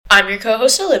I'm your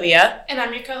co-host Olivia. And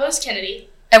I'm your co-host Kennedy.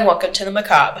 And welcome to the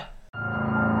Macabre.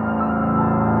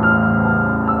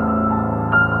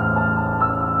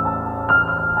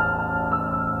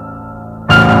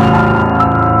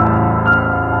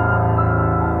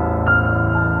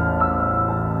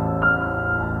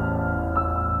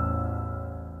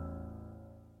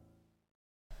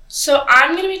 So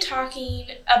I'm going to be talking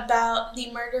about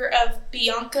the murder of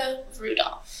Bianca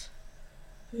Rudolph.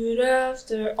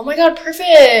 Oh my god,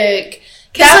 perfect!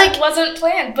 That wasn't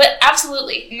planned, but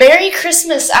absolutely. Merry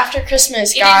Christmas after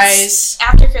Christmas, guys. It is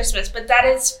after Christmas, but that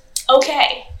is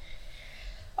okay.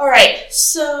 Alright,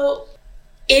 so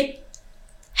it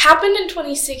happened in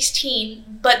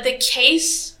 2016, but the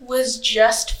case was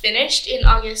just finished in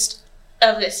August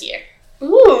of this year.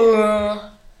 Ooh.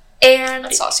 And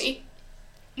That's saucy.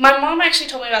 My mom actually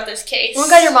told me about this case. Oh my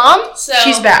god, your mom? So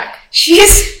she's back.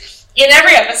 She's in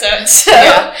every episode. So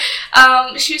Yeah.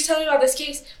 She was telling me about this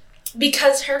case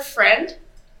because her friend,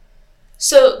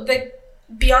 so the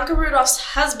Bianca Rudolph's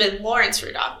husband, Lawrence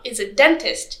Rudolph, is a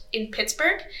dentist in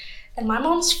Pittsburgh, and my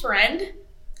mom's friend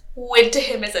went to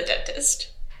him as a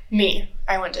dentist. Me.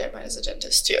 I went to him as a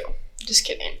dentist too. Just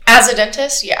kidding. As a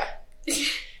dentist, yeah.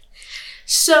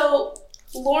 So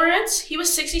Lawrence, he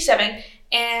was 67,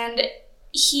 and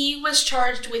he was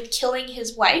charged with killing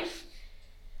his wife.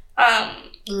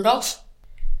 Rudolph?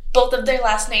 Both of their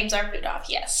last names are Rudolph,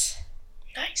 yes.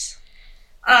 Nice.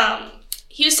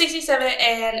 He was 67,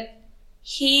 and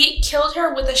he killed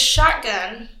her with a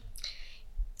shotgun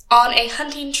on a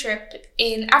hunting trip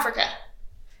in Africa.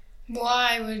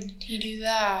 Why would he do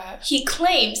that? He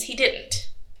claims he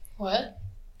didn't. What?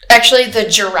 Actually, the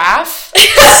giraffe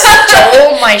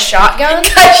stole my shotgun?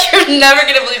 Guys, you're never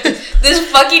gonna believe this.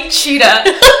 This fucking cheetah.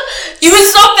 He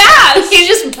was so fast! He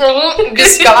just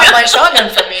got my shotgun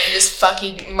from me and just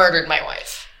fucking murdered my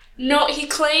wife. No, he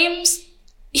claims...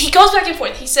 He goes back and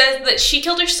forth. He says that she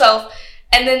killed herself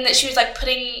and then that she was, like,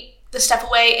 putting the stuff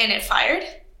away and it fired.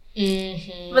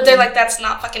 Mm-hmm. But they're like, that's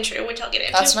not fucking true, which I'll get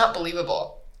into. That's not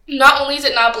believable. Not only is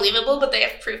it not believable, but they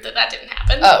have proof that that didn't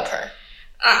happen. Oh, per.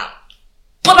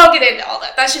 But I'll get into all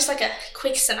that. That's just like a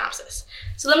quick synopsis.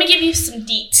 So let me give you some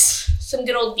deets. Some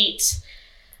good old deets.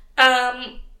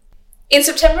 In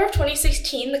September of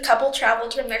 2016, the couple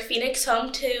traveled from their Phoenix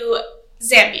home to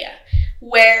Zambia,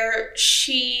 where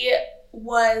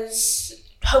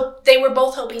they were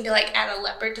both hoping to, like, add a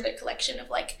leopard to their collection of,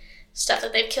 like, stuff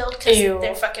that they've killed, because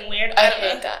they're fucking weird. I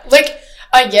hate that. Like,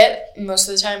 I get most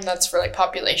of the time that's for, like,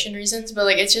 population reasons, but,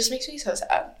 like, it just makes me so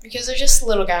sad, because they're just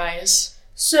little guys.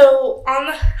 So, on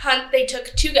the hunt, they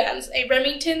took 2 guns, a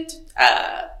Remington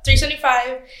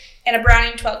 375 and a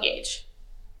Browning 12 gauge.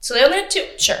 So they only had 2.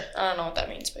 Sure. I don't know what that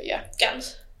means, but yeah.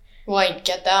 Guns. Well, I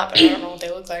get that, but I don't know what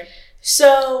they look like.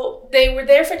 So they were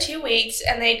there for 2 weeks,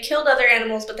 and they'd killed other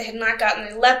animals, but they had not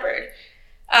gotten a leopard.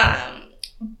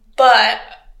 But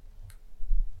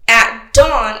at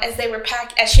dawn,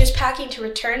 as she was packing to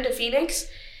return to Phoenix,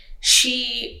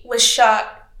 she was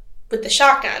shot with the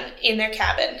shotgun in their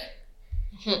cabin.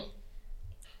 Mm-hmm.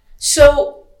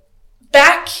 So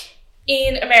back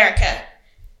in America,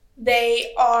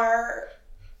 they are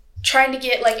trying to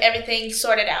get, like, everything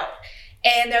sorted out,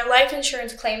 and their life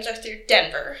insurance claims are through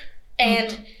Denver,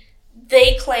 and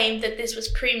they claim that this was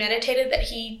premeditated, that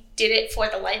he did it for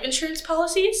the life insurance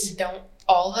policies. Don't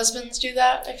all husbands do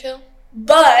that, I feel?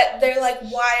 But they're like,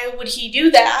 why would he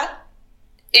do that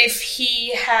if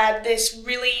he had this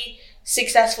really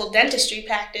successful dentistry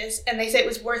practice, and they say it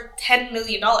was worth $10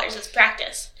 million as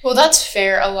practice? Well, that's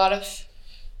fair. A lot of,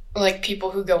 like,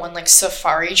 people who go on, like,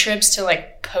 safari trips to,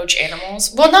 like, poach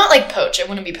animals. Well, not, like, poach. It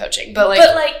wouldn't be poaching. But,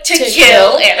 like to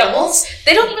kill animals.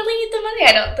 They don't really need the money,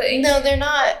 I don't think. No, they're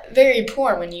not very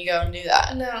poor when you go and do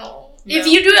that. No. If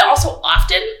you do it also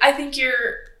often, I think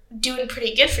you're doing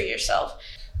pretty good for yourself.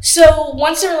 So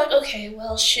once they're like, okay,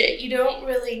 well, shit, you don't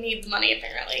really need the money,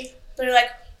 apparently. They're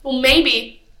like, well,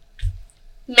 maybe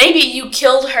you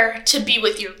killed her to be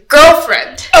with your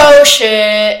girlfriend. Oh,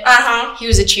 shit. Uh-huh. He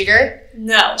was a cheater?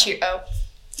 No.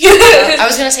 I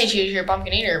was gonna say cheater,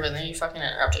 pumpkin eater, but then you fucking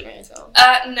interrupted me, so.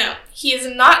 No. He is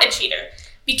not a cheater.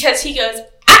 Because he goes,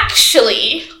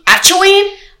 actually,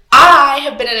 I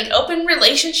have been in an open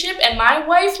relationship and my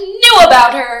wife knew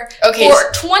about her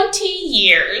for 20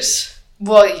 years.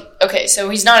 Well, okay, so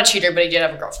he's not a cheater, but he did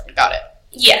have a girlfriend. Got it.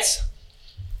 Yes.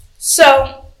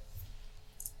 So,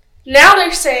 now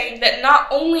they're saying that not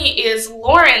only is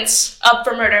Lawrence up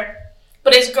for murder,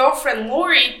 but his girlfriend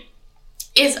Lori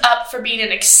is up for being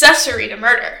an accessory to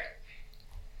murder.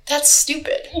 That's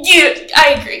stupid. Yeah,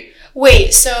 I agree.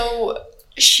 Wait, so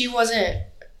she wasn't...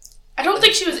 I don't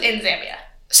think she was in Zambia.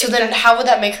 So then how would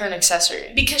that make her an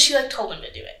accessory? Because she, like, told him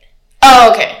to do it.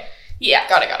 Oh, okay. Yeah.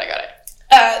 Got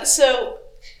it. So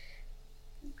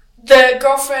the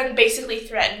girlfriend basically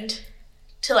threatened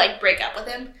to, like, break up with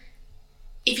him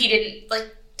if he didn't,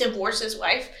 like, divorce his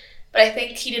wife. But I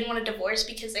think he didn't want to divorce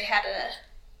because they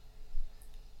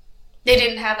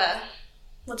didn't have a,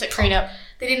 what's it called? Prenup.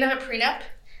 They didn't have a prenup,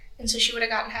 and so she would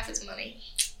have gotten half his money.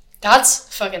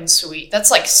 That's fucking sweet. That's,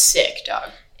 like, sick,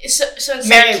 dog. So instead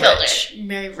Marry rich.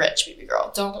 Marry rich, baby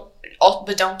girl.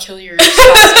 But don't kill your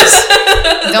spouses.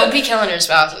 Don't be killing your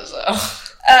spouses, though.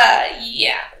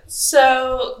 Yeah.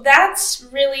 So that's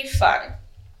really fun.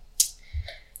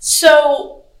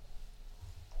 So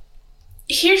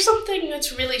here's something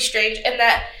that's really strange, and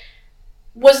that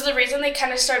was the reason they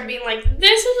kind of started being like,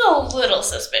 this is a little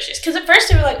suspicious. Because at first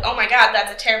they were like, oh my god,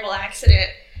 that's a terrible accident.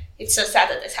 It's so sad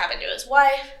that this happened to his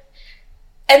wife.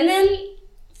 And then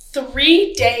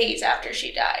 3 days after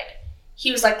she died,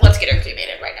 he was like, let's get her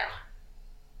cremated right now.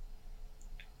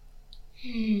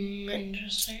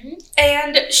 Interesting.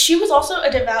 And she was also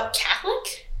a devout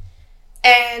Catholic,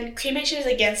 and cremation is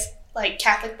against, like,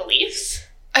 Catholic beliefs.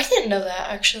 I didn't know that,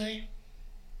 actually.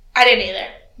 I didn't either.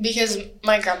 Because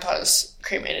my grandpa's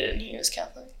cremated and he was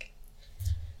Catholic.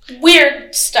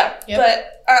 Weird stuff. Yep.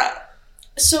 But,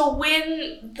 so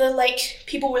when the, like,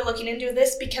 people were looking into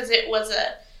this, because it was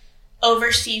a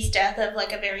overseas death of,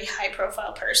 like, a very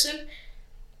high-profile person,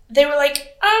 they were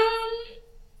like,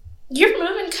 you're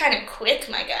moving kind of quick,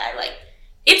 my guy. Like,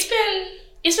 it's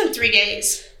been 3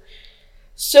 days.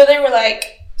 So they were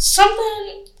like,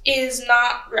 something is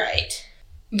not right.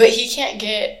 But they can't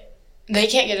get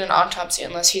an autopsy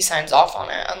unless he signs off on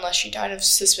it, unless she died of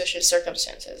suspicious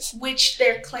circumstances. Which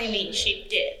they're claiming she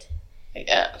did. I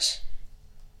guess.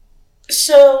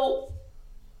 So,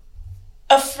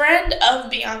 a friend of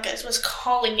Bianca's was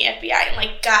calling the FBI and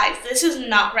like, guys, this is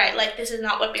not right. Like, this is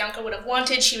not what Bianca would have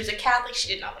wanted. She was a Catholic. She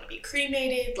did not want to be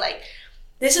cremated. Like,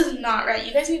 this is not right.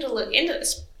 You guys need to look into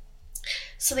this.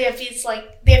 So the FBI's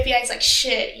like,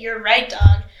 shit, you're right,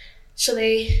 dog. So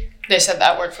they said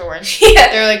that word for word.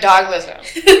 Yeah. They were like, dog, listen.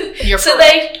 You're so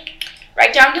they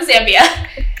write down to Zambia,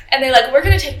 and they're like, we're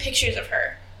going to take pictures of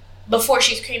her before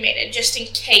she's cremated, just in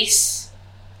case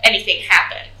anything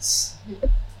happens,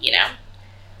 you know?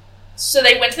 So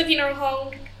they went to the funeral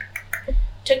home,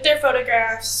 took their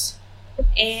photographs,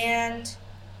 and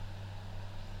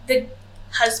the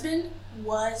husband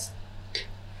was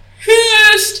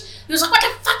pissed. He was like, what the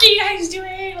fuck are you guys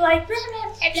doing? Like, blah,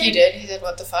 blah, blah. He did? He said,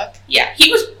 what the fuck? Yeah,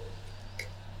 he was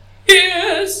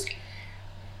pissed.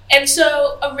 And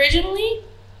so, originally,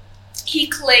 he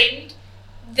claimed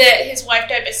that his wife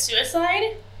died by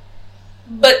suicide,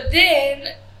 but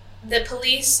then the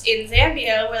police in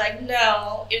Zambia were like,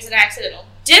 no, it was an accidental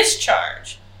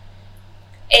discharge.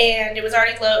 And it was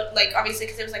already loaded, like, obviously,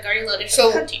 because it was, like, already loaded for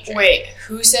the hunting trip. Wait,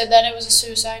 who said that it was a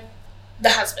suicide?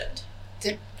 The husband.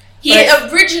 He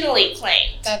had originally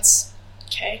claimed. That's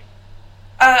okay.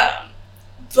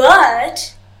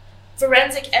 But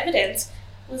forensic evidence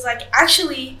was like,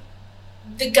 actually,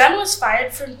 the gun was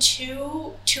fired from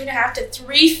 2.5 to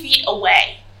 3 feet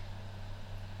away.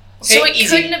 Okay, so it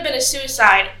couldn't have been a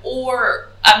suicide or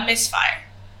a misfire.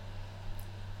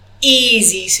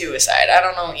 Easy suicide. I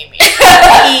don't know what you mean.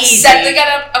 Easy. Set the gun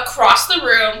up across the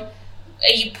room.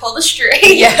 You pull the string.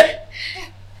 Yeah.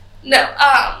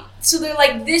 No. So they're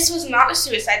like, this was not a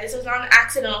suicide. This was not an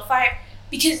accidental fire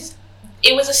because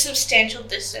it was a substantial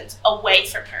distance away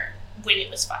from her when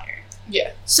it was fired.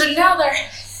 Yeah. So now they're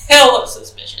hella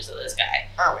suspicious of this guy.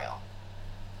 Aren't we all?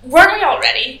 Weren't we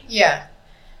already? Yeah.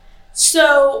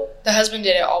 So the husband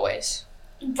did it always.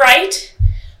 Right?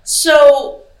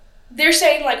 So they're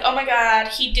saying like, oh my god,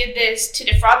 he did this to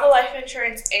defraud the life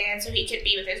insurance and so he could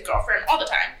be with his girlfriend all the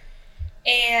time.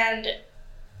 And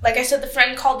like I said, the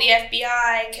friend called the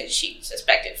FBI because she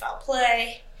suspected foul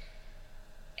play.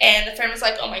 And the friend was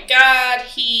like, oh my god,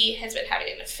 he has been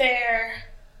having an affair.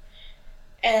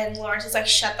 And Lawrence is like,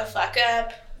 shut the fuck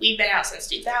up. We've been out since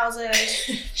 2000.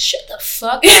 Shut the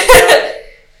fuck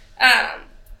up.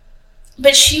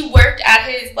 But she worked at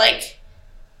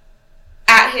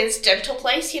his dental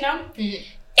place, you know? Mm-hmm.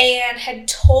 And had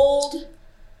told,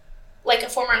 like, a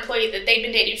former employee that they'd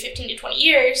been dating 15 to 20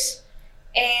 years.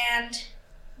 And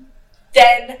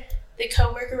then the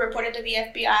coworker reported to the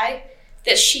FBI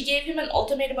that she gave him an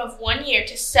ultimatum of 1 year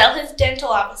to sell his dental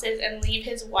offices and leave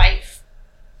his wife.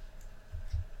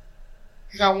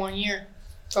 You got 1 year.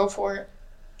 Go for it.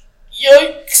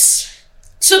 Yikes.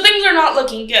 So things are not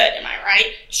looking good, am I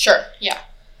right? Sure, yeah.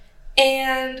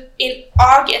 And in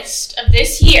August of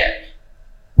this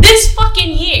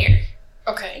fucking year.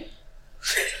 Okay.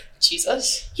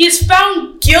 Jesus. He is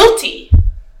found guilty.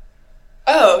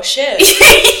 Oh, shit.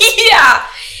 Yeah.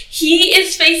 He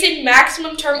is facing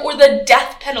maximum term or the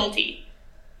death penalty.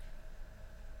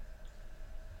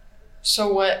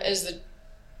 So what is the...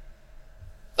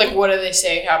 Like, what do they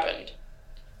say happened?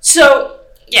 So,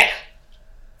 yeah.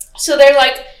 So they're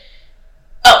like...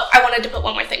 Oh, I wanted to put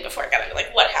one more thing before I got into,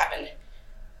 like, what happened.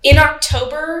 In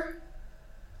October,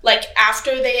 like,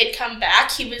 after they had come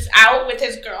back, he was out with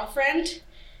his girlfriend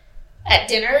at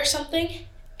dinner or something,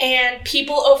 and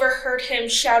people overheard him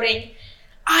shouting,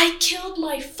 "I killed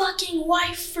my fucking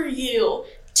wife for you,"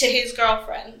 to his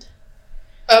girlfriend.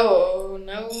 Oh,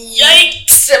 no.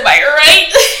 Yikes, am I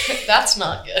right? That's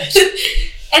not good.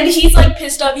 And he's, like,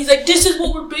 pissed off. He's like, "This is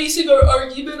what we're basing our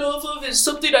argument off of, is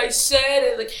something I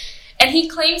said." And he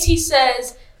claims, he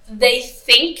says, "They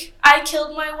think I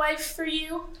killed my wife for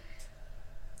you."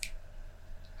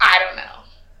 I don't know.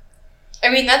 I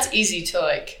mean, that's easy to,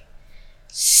 like...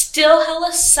 Still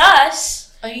hella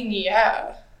sus. I mean,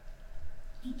 yeah.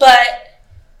 But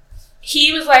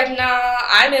he was like, "Nah,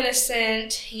 I'm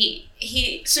innocent." So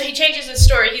he changes his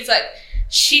story. He's like,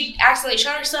 she accidentally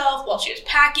shot herself while she was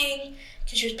packing,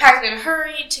 because she was packing in a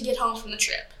hurry to get home from the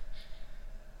trip.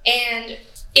 And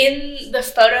in the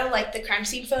photo, like the crime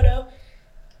scene photo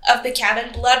of the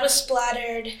cabin, blood was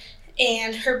splattered,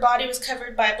 and her body was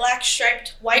covered by a black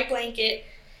striped white blanket,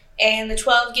 and the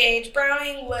 12-gauge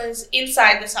Browning was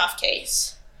inside the soft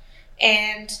case.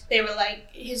 And they were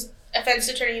like, his defense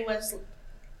attorney,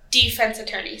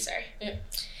 sorry. Yeah.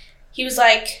 He was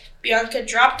like, Bianca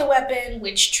dropped the weapon,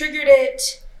 which triggered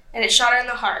it, and it shot her in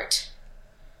the heart.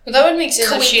 But that would make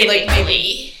sense if she, like,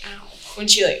 maybe... When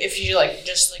she, like, if she, like,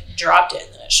 just, like, dropped it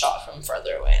and then it shot from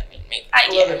further away, I mean, make a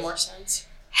little bit more sense.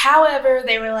 However,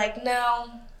 they were like,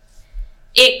 no,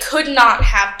 it could not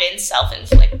have been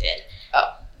self-inflicted.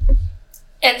 Oh.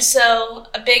 And so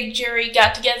a big jury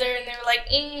got together and they were like,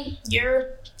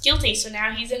 you're guilty, so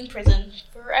now he's in prison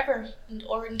forever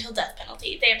or until death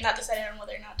penalty. They have not decided on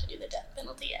whether or not to do the death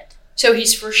penalty yet. So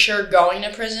he's for sure going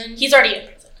to prison? He's already in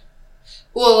prison.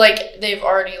 Well, like, they've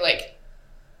already, like,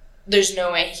 there's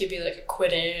no way he could be, like,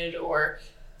 acquitted or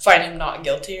find him not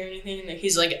guilty or anything. Like,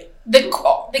 he's, like... The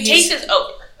case is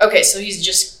over. Okay, so he's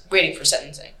just waiting for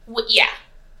sentencing. Yeah.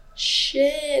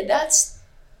 Shit, that's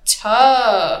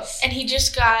tough. And he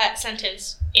just got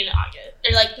sentenced in August.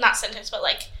 Or, like, not sentenced, but,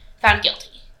 like, found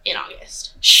guilty in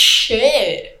August.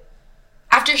 Shit.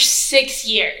 After 6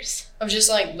 years. Of just,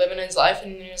 like, living his life,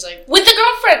 and he was like... With the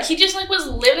girlfriend. He just, like, was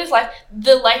living his life.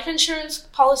 The life insurance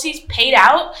policies paid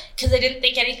out because they didn't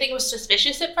think anything was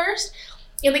suspicious at first.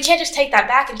 And they can't just take that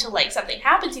back until, like, something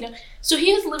happens, you know? So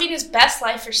he was living his best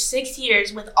life for 6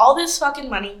 years with all this fucking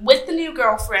money, with the new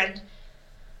girlfriend.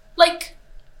 Like,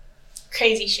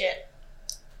 crazy shit.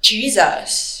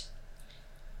 Jesus.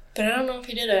 But I don't know if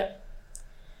he did it.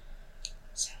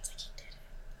 Sounds like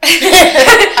he did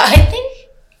it. I think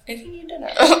he did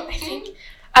it.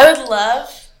 I would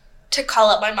love to call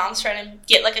up my mom's friend and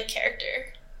get, like, a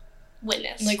character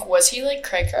witness. Like, was he, like,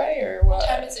 cray-cray, or what? What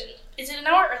time is it? Is it an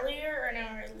hour earlier or an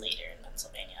hour later in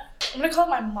Pennsylvania? I'm gonna call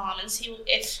my mom and see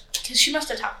if, because she must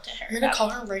have talked to her. You're gonna call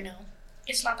her right now.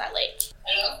 It's not that late.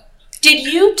 Hello? Did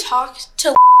you talk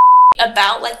to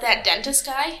about, like, that dentist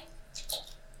guy?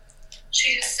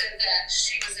 She just said that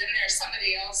she was in there.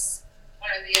 Somebody else,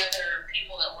 one of the other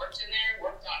people that worked in there,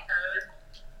 worked on her,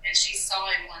 and she saw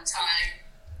him one time.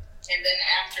 And then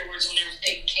afterwards, when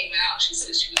everything came out, she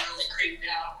said she was really creeped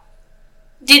out.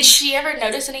 Did she ever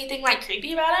notice anything, like,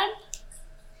 creepy about him?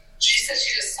 She said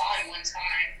she just saw him one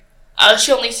time. Oh,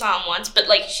 she only saw him once, but,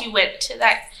 like, she went to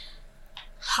that...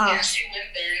 Huh. Yeah, she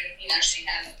went there and, she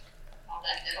had all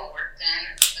that dental work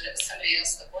done, but it was somebody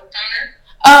else that worked on her.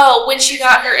 Oh, when she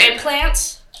got her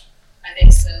implants? I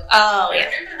think so. Oh, yeah.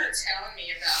 I remember her telling me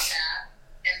about that,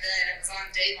 and then it was on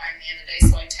Dateline the other day,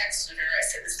 so I texted her. I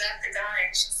said, "Is that the guy?"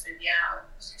 And she said, "Yeah."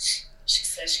 She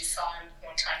said she saw him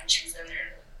one time when she was in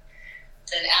there.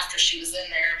 Then after she was in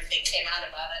there, everything came out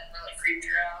about it and really creeped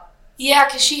her out. Yeah,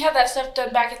 because she had that stuff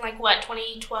done back in, like, what,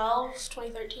 2012,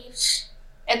 2013?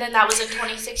 And then that was in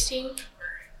 2016?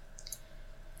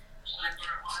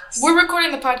 We're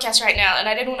recording the podcast right now, and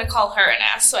I didn't want to call her and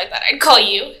ask, so I thought I'd call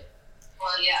you.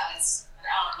 Well, yeah, it's an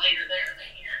hour later there than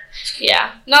here.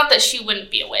 Yeah, not that she wouldn't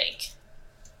be awake.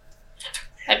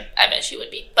 I bet she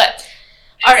would be, but,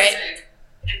 all right.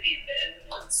 It'd be a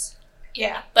bit.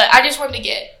 Yeah, but I just wanted to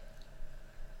get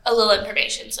a little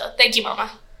information, so thank you,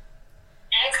 Mama.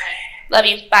 Okay. Love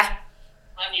you. Bye.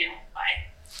 Love you. Bye.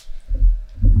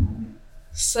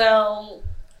 So,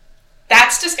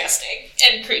 that's disgusting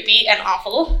and creepy and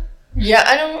awful.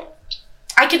 Yeah,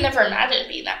 I could never imagine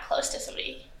being that close to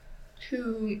somebody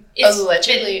who is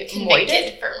allegedly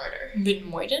convicted for murder. Been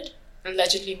moited?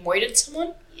 Allegedly moited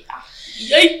someone? Yeah.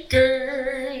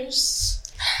 Yikers.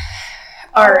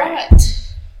 All right.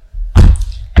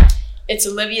 It's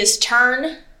Olivia's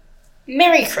turn.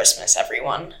 Merry Christmas,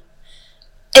 everyone.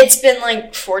 It's been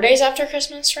like 4 days after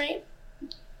Christmas, right?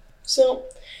 So,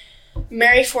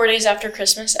 Merry 4 days after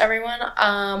Christmas, everyone.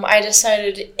 I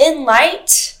decided, in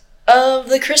light of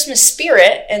the Christmas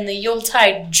spirit and the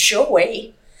Yuletide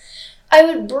joy, I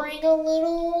would bring a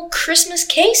little Christmas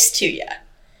case to you.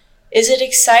 Is it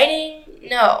exciting?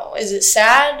 No. Is it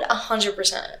sad?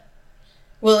 100%.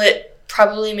 Will it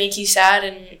probably make you sad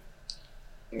and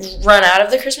run out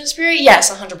of the Christmas spirit? Yes,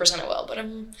 100% it will. But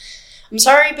I'm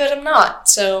sorry, but I'm not.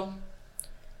 So,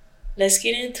 let's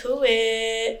get into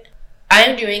it. I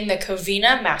am doing the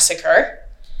Covina Massacre.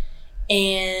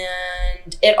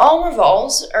 And it all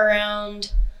revolves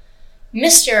around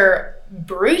Mr.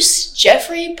 Bruce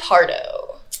Jeffrey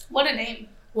Pardo. What a name.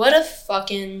 What a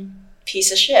fucking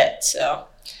piece of shit. So,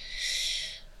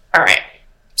 alright.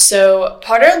 So,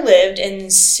 Pardo lived in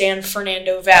San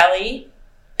Fernando Valley,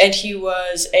 and he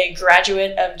was a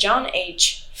graduate of John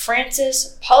H.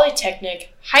 Francis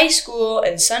Polytechnic High School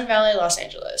in Sun Valley, Los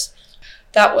Angeles.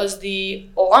 That was the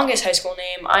longest high school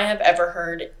name I have ever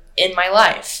heard in my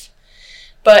life.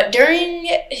 But during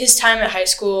his time at high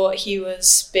school, he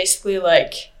was basically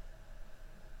like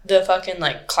the fucking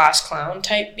like class clown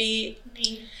type beat.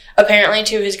 Me. Apparently,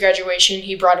 to his graduation,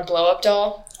 he brought a blow-up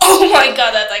doll. Oh my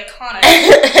god, that's iconic.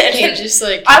 And he just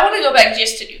like... I want to go back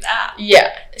just to do that.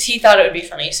 Yeah, he thought it would be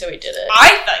funny, so he did it.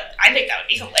 I think that would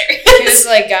be hilarious. He was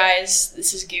like, guys,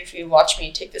 this is goofy. Watch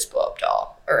me take this blow-up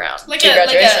doll around like to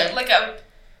graduation. Like a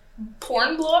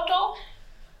porn blow-up doll?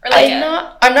 Or like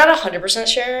I'm not 100%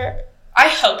 sure. I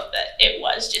hope that it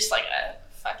was just like a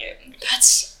fucking...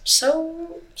 That's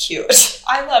so cute.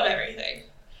 I love everything.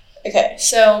 Okay,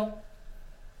 so...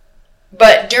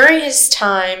 But during his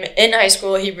time in high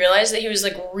school, he realized that he was,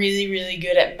 like, really, really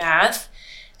good at math.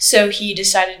 So he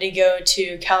decided to go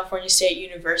to California State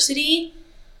University,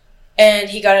 and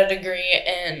he got a degree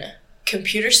in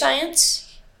computer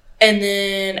science. And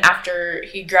then after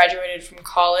he graduated from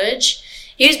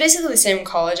college, he was basically the same in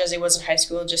college as he was in high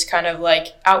school, just kind of,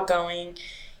 like, outgoing.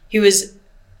 He was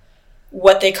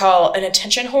what they call an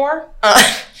attention whore.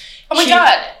 Oh my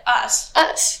god, us.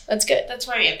 Us. That's good. That's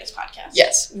why we have this podcast.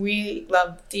 Yes, we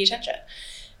love the attention.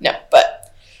 No,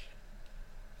 but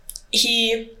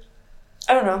I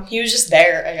don't know, he was just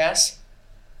there, I guess.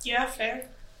 Yeah, fair.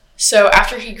 So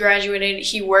after he graduated,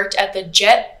 he worked at the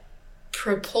Jet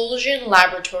Propulsion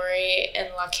Laboratory in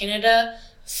La Canada,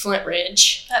 Flint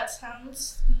Ridge. That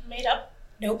sounds made up.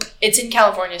 Nope, it's in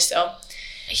California still.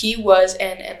 He was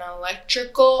an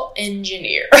electrical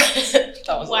engineer. That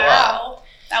was a lot.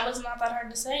 That was not that hard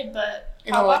to say, but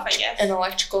pop off, I guess. An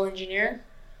electrical engineer.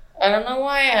 I don't know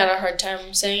why I had a hard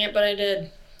time saying it, but I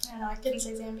did. I know, I couldn't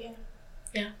say Zambia.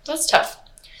 Yeah, that's tough.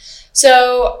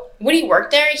 So, when he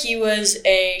worked there, he was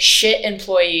a shit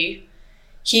employee.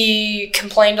 He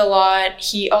complained a lot.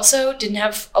 He also didn't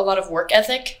have a lot of work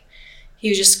ethic. He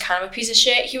was just kind of a piece of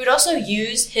shit. He would also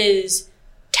use his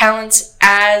talents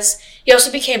he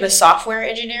also became a software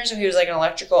engineer, so he was like an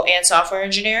electrical and software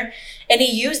engineer. And he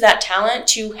used that talent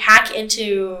to hack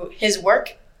into his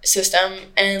work system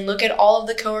and look at all of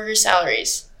the coworkers'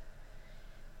 salaries.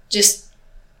 Just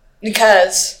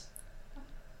because.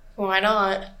 Why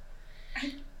not?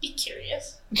 I'd be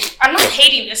curious. I'm not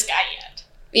hating this guy yet.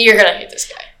 You're gonna hate this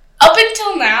guy. Up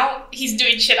until now, he's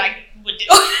doing shit I would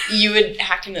do. You would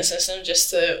hack in the system just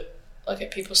to look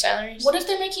at people's salaries? What if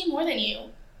they're making more than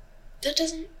you? That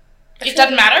doesn't... It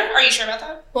doesn't matter? Are you sure about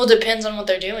that? Well, it depends on what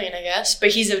they're doing, I guess. But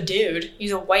he's a dude.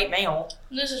 He's a white male.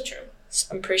 This is true.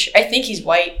 I'm pretty sure. I think he's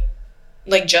white.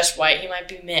 Like, just white. He might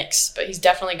be mixed. But he's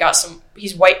definitely got some...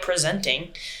 He's white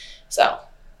presenting. So,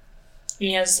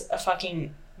 he has a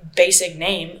fucking basic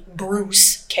name.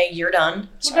 Bruce. Okay, you're done.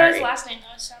 What about his last name,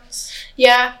 though? It sounds...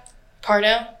 Yeah.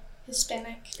 Pardo.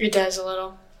 Hispanic. It does a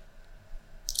little.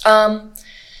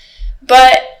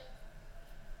 But...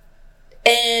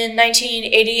 In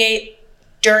 1988,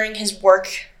 during his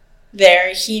work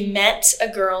there, he met a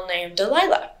girl named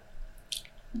Delilah.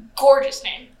 Gorgeous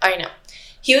name. I know.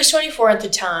 He was 24 at the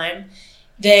time.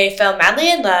 They fell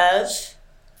madly in love,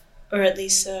 or at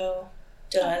least so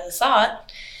Delilah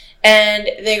thought, and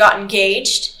they got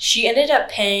engaged. She ended up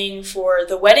paying for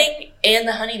the wedding and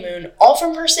the honeymoon, all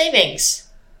from her savings.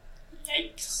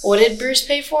 Yikes. What did Bruce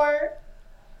pay for?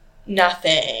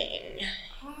 Nothing.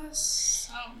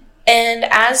 Awesome. And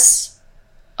as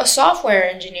a software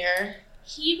engineer...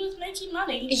 He was making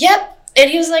money. Yep.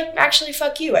 And he was like, actually,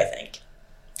 fuck you, I think.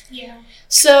 Yeah.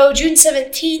 So, June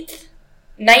 17th,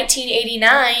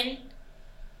 1989,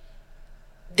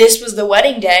 this was the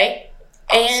wedding day.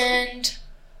 Awesome. And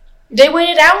They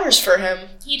waited hours for him.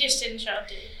 He just didn't show up,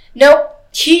 did he? Nope.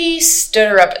 He stood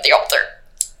her up at the altar.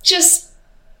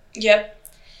 Yep.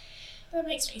 That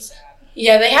makes me sad.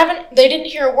 Yeah, they didn't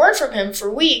hear a word from him for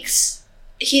weeks.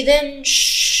 He then,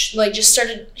 showed up.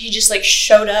 He was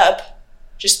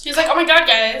like, oh my god,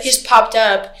 guys. He just popped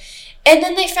up. And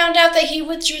then they found out that he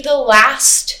withdrew the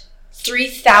last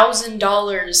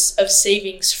 $3,000 of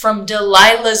savings from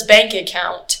Delilah's bank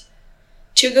account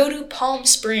to go to Palm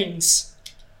Springs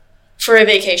for a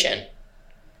vacation.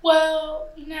 Well,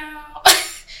 no.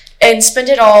 And spent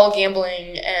it all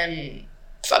gambling and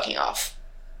fucking off.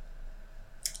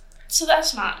 So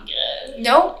that's not good.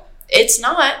 No, it's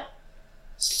not.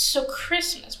 So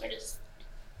Christmas,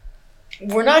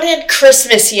 We're not in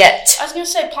Christmas yet. I was going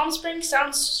to say, Palm Springs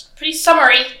sounds pretty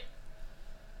summery.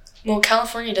 Well,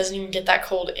 California doesn't even get that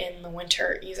cold in the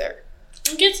winter either.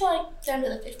 It gets, down to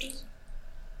the 50s.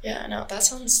 Yeah, I know. That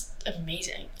sounds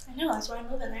amazing. I know, that's why I'm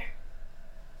moving there.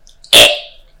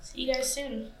 See you guys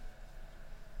soon.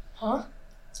 Huh? I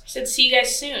said see you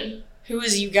guys soon. Who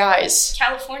is you guys?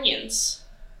 Californians.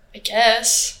 I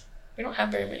guess. We don't have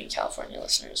very many California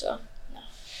listeners, though. No.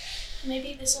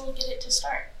 Maybe this will get it to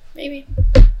start. Maybe.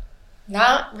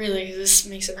 Not really. This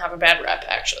makes them have a bad rep,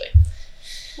 actually.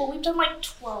 Well, we've done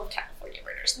 12 California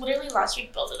murders. Literally last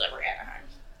week, both of them were Anaheim.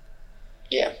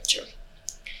 Yeah, true.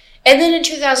 And then in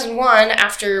 2001,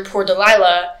 after poor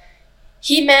Delilah,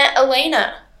 he met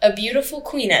Elena, a beautiful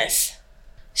queeness.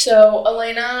 So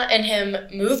Elena and him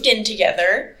moved in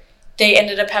together. They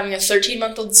ended up having a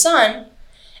 13-month-old son.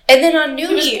 And then on New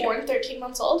Year... He was born 13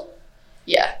 months old?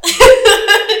 Yeah.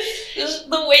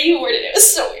 The way you worded it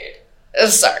was so weird.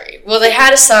 Sorry. Well, they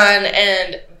had a son,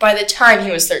 and by the time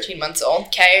he was 13 months old...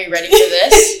 Okay, are you ready for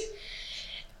this?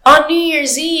 On New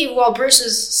Year's Eve, while Bruce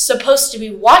was supposed to be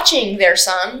watching their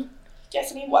son...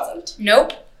 Yes, and he wasn't.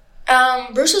 Nope.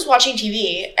 Bruce was watching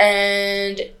TV,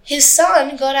 and his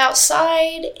son got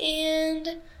outside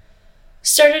and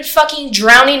started fucking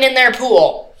drowning in their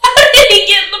pool. How did he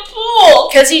get in the pool?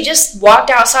 Because he just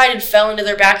walked outside and fell into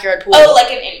their backyard pool. Oh,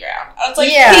 like an in-ground. I was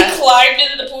like, Yeah. He climbed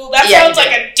into the pool? That Yeah, sounds he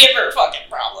like a different fucking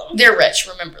problem. They're rich,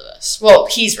 remember this. Well,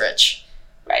 he's rich.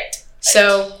 Right.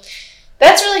 So,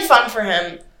 that's really fun for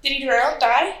him. Did he drown?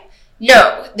 Die?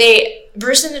 No,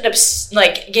 Bruce ended up,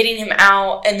 getting him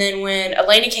out, and then when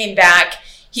Elena came back,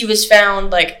 he was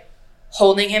found,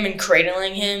 holding him and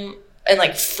cradling him and,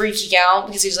 freaking out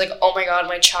because he was like, oh my god,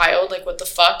 my child, what the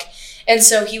fuck? And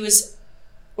so he was,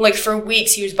 for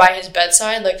weeks, he was by his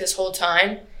bedside, this whole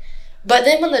time. But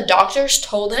then when the doctors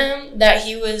told him that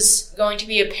he was going to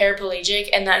be a paraplegic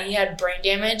and that he had brain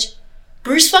damage,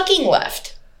 Bruce fucking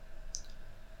left.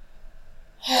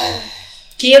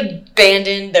 He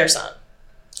abandoned their son.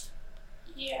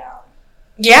 Yeah.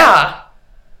 Yeah.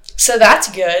 So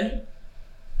that's good.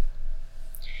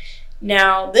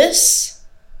 Now, this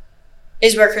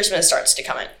is where Christmas starts to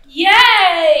come in.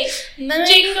 Yay!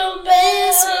 Jingle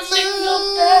bells,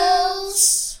 jingle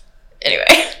bells. Anyway.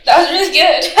 That was really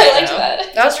good. I liked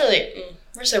that. That was really...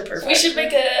 we're so perfect. We should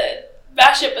make a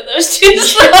mashup of those two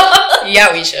songs.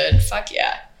 Yeah, we should. Fuck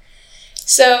yeah.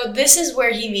 So, this is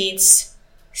where he meets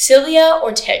Sylvia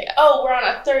Ortega. Oh, we're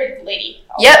on a third lady.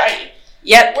 Yep.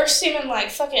 Yep. We're seeming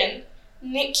like fucking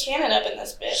Nick Cannon up in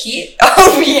this bitch.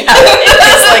 Oh, yeah.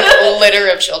 It is litter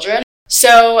of children.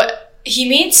 So, he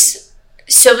meets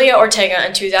Sylvia Ortega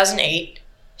in 2008.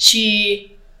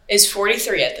 She is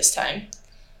 43 at this time.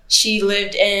 She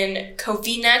lived in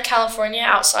Covina, California,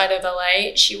 outside of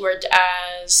LA. She worked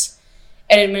as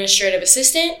an administrative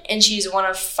assistant, and she's one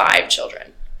of 5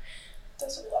 children.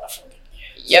 That's a lot of fucking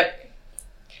years. Yep.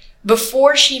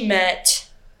 Before she met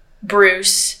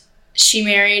Bruce, she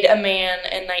married a man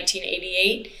in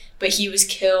 1988, but he was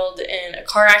killed in a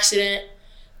car accident,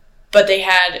 but they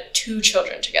had 2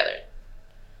 children together.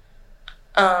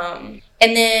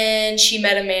 And then she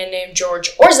met a man named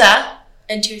George Orza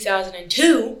in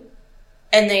 2002,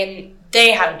 and then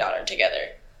they had a daughter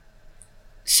together.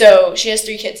 So she has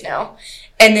 3 kids now.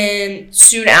 And then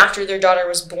soon after their daughter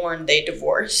was born, they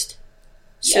divorced.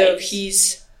 So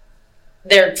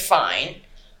they're fine.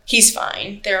 He's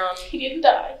fine. He didn't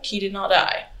die. He did not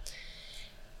die.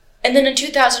 And then in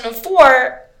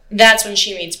 2004, that's when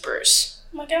she meets Bruce.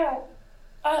 Oh my god.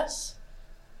 Us.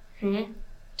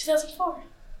 2004.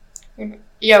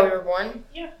 Yeah, we were born?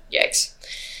 Yeah. Yikes.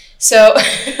 So,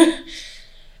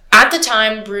 at the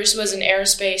time, Bruce was an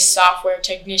aerospace software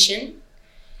technician.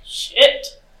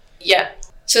 Shit. Yeah.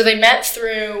 So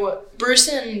Bruce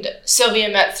and Sylvia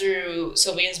met through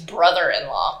Sylvia's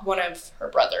brother-in-law, one of her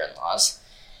brother-in-laws.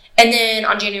 And then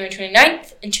on January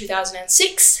 29th, in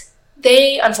 2006,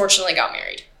 they unfortunately got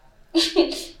married.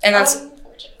 And that's...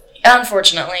 Unfortunately.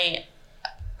 Unfortunately,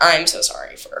 I'm so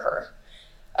sorry for her.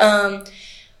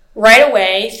 Right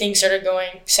away, things started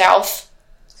going south.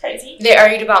 Crazy. They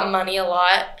argued about money a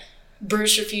lot.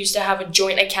 Bruce refused to have a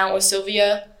joint account with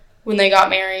Sylvia when they got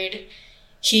married.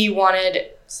 He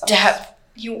wanted to have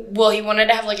he wanted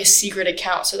to have like a secret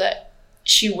account so that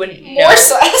she wouldn't know. More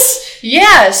sus.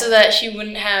 Yeah, so that she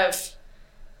wouldn't have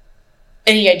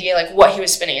any idea like what he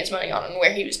was spending his money on and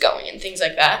where he was going and things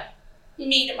like that.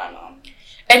 Me to my mom.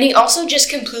 And he also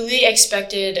just completely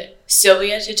expected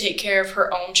Sylvia to take care of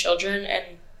her own children and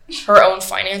her own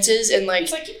finances and like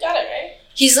He's like, you got it, right?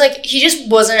 He's like, he just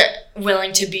wasn't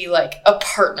willing to be, like, a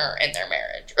partner in their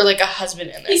marriage. Or, like, a husband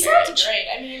in their marriage. He sounds great.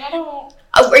 I mean, I don't...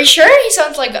 Are you sure he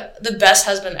sounds like the best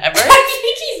husband ever? I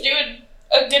think he's doing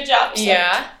a good job. So.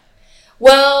 Yeah.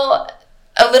 Well,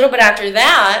 a little bit after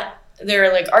that, there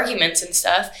were, like, arguments and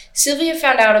stuff. Sylvia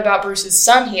found out about Bruce's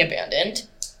son he abandoned.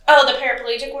 Oh, the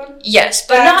paraplegic one? Yes,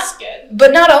 but That's good.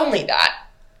 But not only that.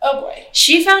 Oh, boy.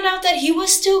 She found out that he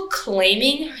was still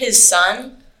claiming his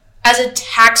son as a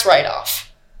tax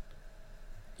write-off.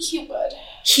 He would.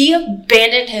 He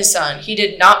abandoned his son. He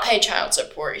did not pay child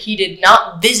support. He did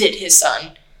not visit his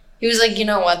son. He was like, you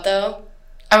know what, though?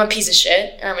 I'm a piece of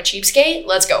shit, and I'm a cheapskate.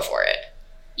 Let's go for it.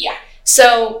 Yeah.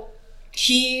 So,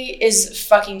 he is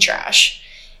fucking trash.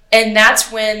 And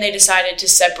that's when they decided to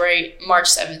separate March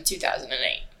 7th,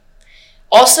 2008.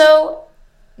 Also,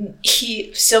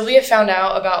 Sylvia found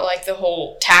out about, like, the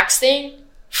whole tax thing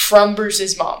from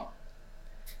Bruce's mom.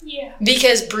 Yeah.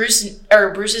 Because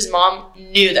Bruce's mom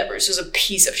knew that Bruce was a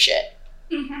piece of shit.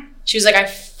 Mm-hmm. She was like,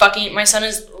 my son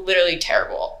is literally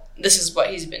terrible. This is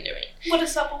what he's been doing. What a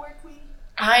Tupperware queen.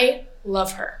 I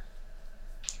love her.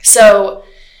 So,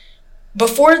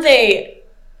 before they,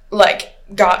 like,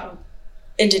 got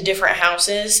into different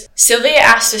houses, Sylvia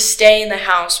asked to stay in the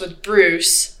house with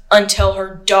Bruce until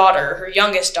her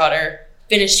youngest daughter,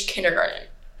 finished kindergarten.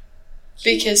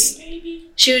 Because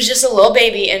she was just a little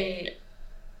baby and...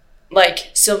 Like,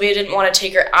 Sylvia didn't want to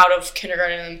take her out of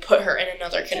kindergarten and put her in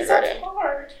another kindergarten. That's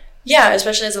hard. Yeah,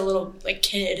 especially as a little, like,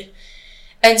 kid.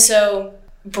 And so,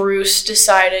 Bruce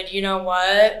decided, you know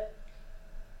what?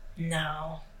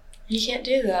 No. You can't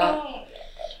do that. Oh, my God.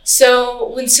 So,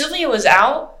 when Sylvia was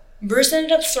out, Bruce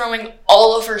ended up throwing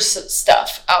all of her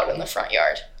stuff out in the front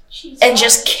yard. And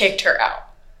just kicked her out.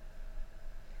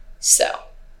 So.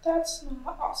 That's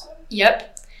not awesome.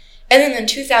 Yep. And then in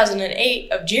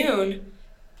 2008 of June...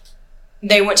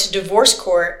 They went to divorce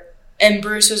court, and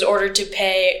Bruce was ordered to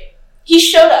pay... He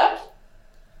showed up.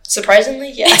 Surprisingly,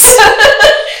 yes.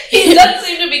 He doesn't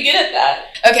seem to be good at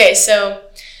that. Okay, so...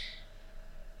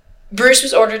 Bruce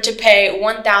was ordered to pay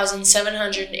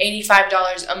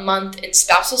 $1,785 a month in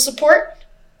spousal support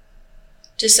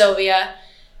to Sylvia.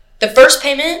 The first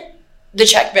payment, the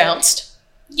check bounced.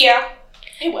 Yeah,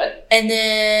 it would. And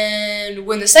then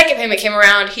when the second payment came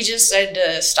around, he just said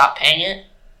to stop paying it.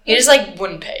 He just, like,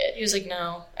 wouldn't pay it. He was like,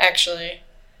 no, actually,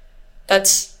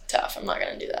 that's tough. I'm not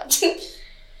going to do that.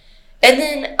 And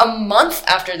then a month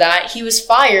after that, he was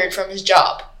fired from his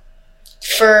job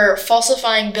for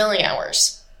falsifying billing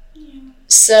hours. Yeah.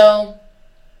 So.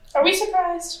 Are we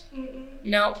surprised? Mm-mm.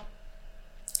 No.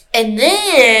 And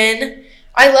then,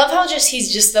 I love how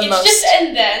he's just the most. It's just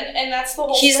and then, and that's the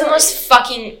whole He's story. the most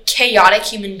fucking chaotic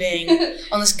human being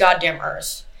on this goddamn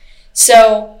earth.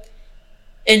 So.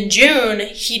 In June,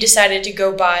 he decided to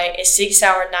go buy a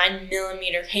 6-hour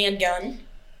 9mm handgun.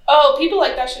 Oh, people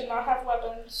like that should not have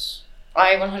weapons.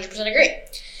 I 100% agree.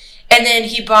 And then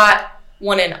he bought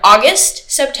one in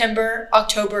August, September,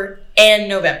 October, and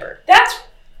November. That's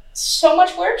so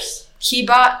much worse. He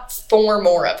bought 4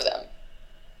 more of them.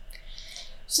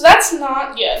 So that's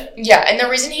not good. Yeah, and the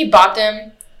reason he bought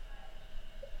them,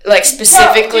 like,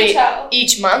 specifically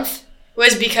each month...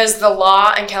 was because the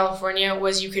law in California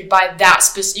was you could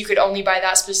only buy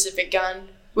that specific gun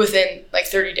within, like,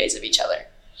 30 days of each other.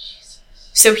 Jesus.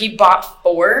 So he bought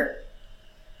 4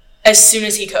 as soon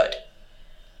as he could.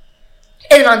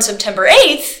 And on September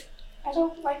 8th... I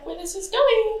don't like where this is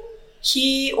going.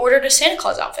 He ordered a Santa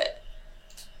Claus outfit.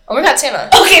 Oh my God, Santa.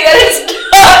 Okay, that is not...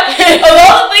 Of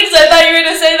all the things I thought you were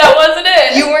going to say, that wasn't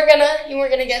it. You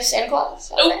weren't gonna guess Santa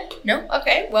Claus? Nope. No?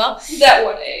 Okay, well. That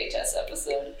one AHS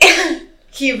episode.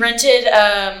 He rented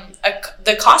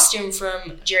the costume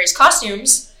from Jerry's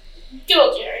Costumes. Good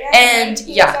old Jerry. And,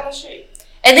 yeah. On the street.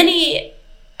 And then he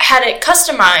had it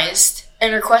customized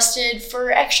and requested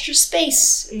for extra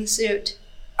space in the suit.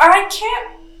 I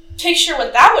can't picture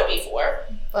what that would be for.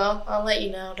 Well, I'll let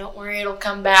you know. Don't worry, it'll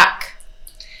come back.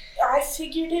 I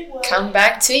figured it would. Come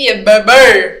back to you,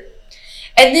 baby.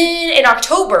 And then in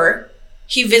October,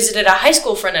 he visited a high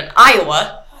school friend in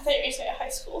Iowa. I thought you were going to say a high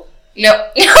school. No.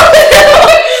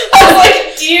 I was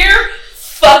like, dear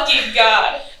fucking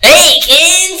God. Hey,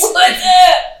 kids! What's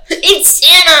up? It's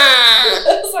Santa!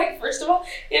 I was like, first of all,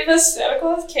 if a Santa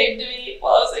Claus came to me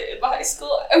while I was in high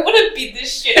school, I would have beat the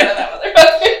shit out of that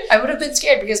motherfucker. I would have been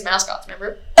scared because mascots,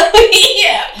 remember?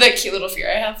 Yeah. The cute little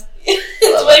fear I have.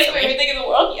 It's my favorite thing in the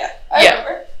world. Yeah, I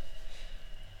remember.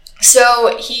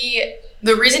 So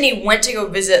the reason he went to go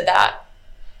visit that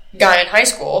guy in high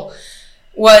school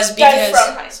was because...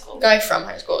 Guy from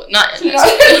high school. Not in high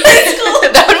school.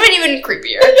 That would have been even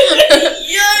creepier.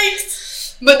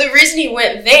 Yikes. But the reason he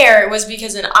went there was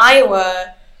because in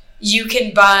Iowa, you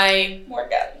can buy... More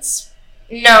guns.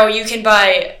 No, you can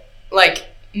buy, like,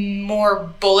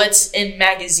 more bullets in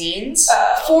magazines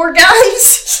for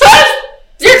guns.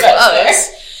 You're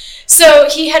close. So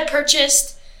he had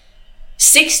purchased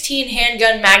 16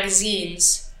 handgun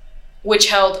magazines, which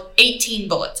held 18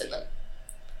 bullets in them.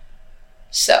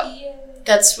 So,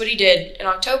 that's what he did in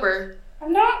October.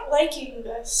 I'm not liking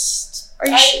this. Are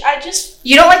you I just...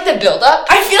 You don't like the build-up?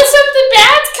 I feel something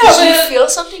bad's coming. You feel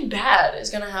something bad is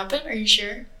gonna happen? Are you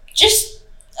sure? Just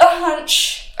a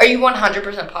hunch. Are you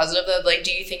 100% positive that, like,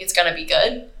 do you think it's gonna be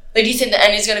good? Like, do you think the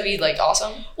end is gonna be, like,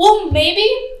 awesome? Well, maybe.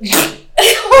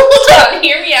 Hold on,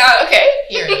 hear me out. Okay,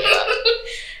 hear me out.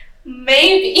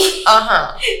 Maybe.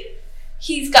 Uh-huh.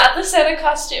 He's got the Santa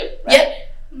costume, right? Yep.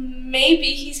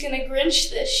 Maybe he's gonna Grinch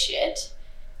this shit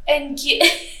and give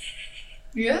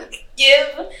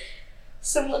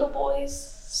some little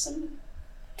boys some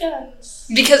guns.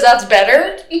 Because that's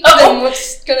better than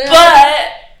what's gonna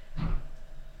happen. But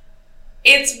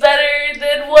it's better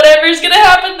than whatever's gonna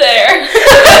happen there.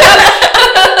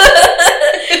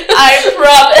 I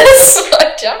promise.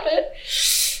 I doubt it.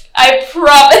 I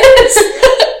promise.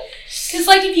 Because,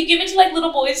 like, if you give it to, like,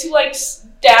 little boys who, like,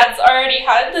 dads already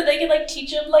had, then they can, like,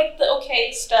 teach them, like, the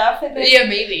okay stuff. And then, yeah,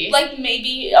 maybe. Like,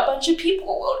 maybe a bunch of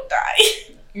people won't die.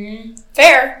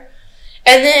 Fair.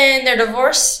 And then their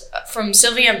divorce from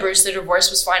Sylvia and Bruce, their divorce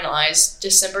was finalized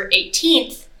December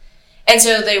 18th. And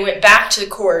so they went back to the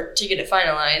court to get it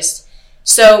finalized.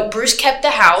 So Bruce kept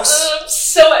the house. I'm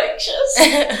so anxious.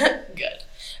 Good.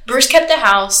 Bruce kept the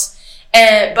house,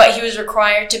 but he was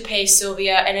required to pay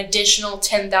Sylvia an additional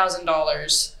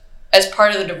 $10,000 as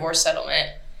part of the divorce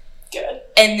settlement. Good.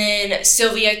 And then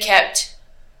Sylvia kept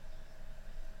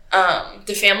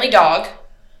the family dog.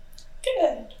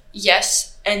 Good. Yes.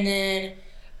 And then,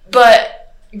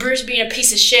 but Bruce, being a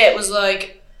piece of shit, was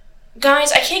like,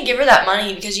 guys, I can't give her that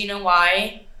money because you know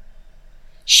why?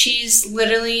 She's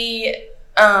literally,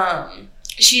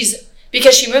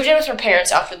 because she moved in with her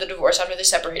parents after the divorce, after they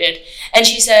separated, and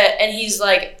she said, and he's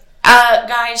like,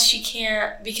 guys, she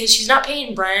can't, because she's not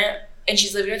paying rent, and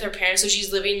she's living with her parents, so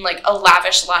she's living, like, a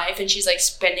lavish life, and she's, like,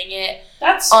 spending it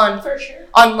for sure.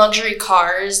 On luxury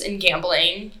cars and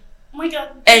gambling. Oh my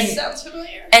God, this sounds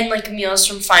familiar. And, like, meals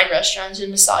from fine restaurants and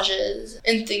massages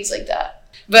and things like that.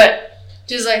 But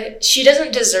she's like, she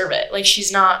doesn't deserve it. Like,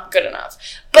 she's not good enough.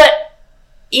 But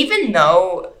even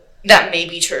though that may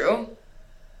be true,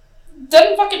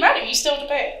 doesn't fucking matter. You still have to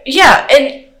pay it. Yeah,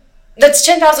 and that's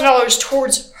 $10,000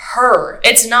 towards her.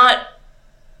 It's not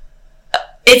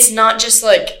just,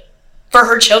 like, for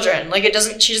her children. Like,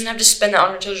 she doesn't have to spend that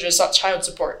on her children. It's not child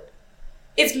support.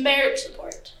 It's marriage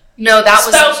support. No, that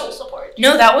was spousal support.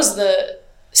 No, that was the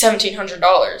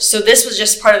 $1,700. So this was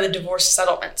just part of the divorce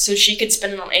settlement. So she could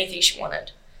spend it on anything she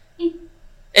wanted. And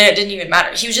it didn't even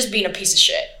matter. He was just being a piece of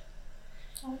shit.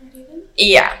 Already then?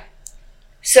 Yeah.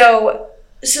 So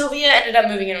Sylvia ended up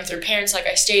moving in with her parents, like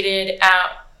I stated,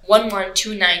 at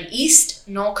 1129 East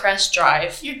Knollcrest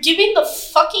Drive. You're giving the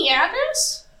fucking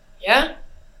address? Yeah.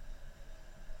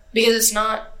 Because it's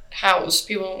not housed.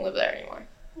 People don't live there anymore.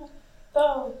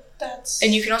 Oh, that's...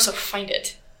 And you can also find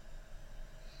it.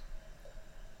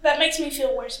 That makes me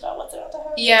feel worse about what's about to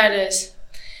happen. Yeah, it is.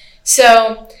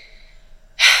 So,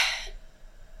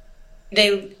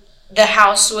 the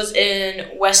house was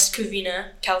in West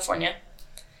Covina, California.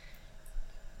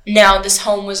 Now, this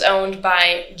home was owned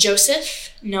by Joseph,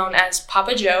 known as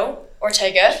Papa Joe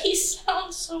Ortega. He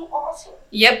sounds so awesome.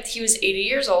 Yep, he was 80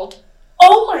 years old.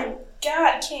 Oh my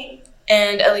God, King.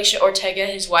 And Alicia Ortega,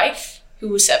 his wife, who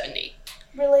was 70.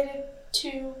 Related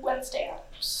to Wednesday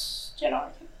Addams.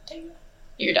 Jenna Ortega.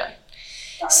 You're done.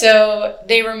 So,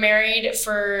 they were married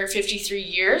for 53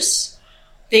 years.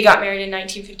 They got married in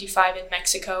 1955 in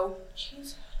Mexico.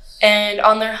 Jesus. And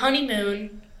on their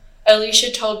honeymoon,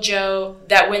 Alicia told Joe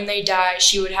that when they die,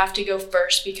 she would have to go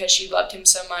first because she loved him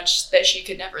so much that she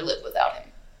could never live without him.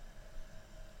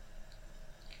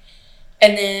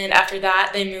 And then after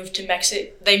that, they moved to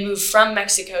Mexico. They moved from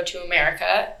Mexico to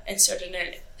America and started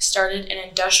an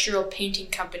industrial painting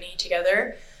company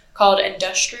together called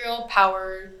Industrial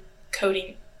Power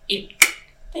Coating Inc.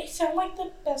 They sound like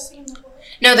the best thing in the world.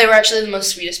 No, they were actually the most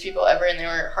sweetest people ever, and they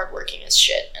were hardworking as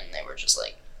shit, and they were just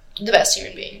like the best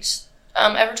human beings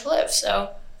ever to live.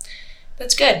 So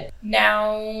that's good.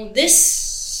 Now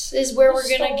this is where we're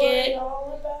gonna get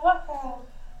all about how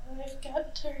life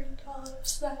got turned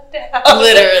upside down.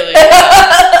 literally.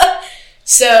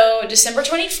 So December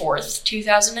 24th,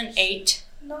 2008.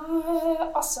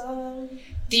 Not awesome.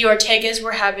 The Ortegas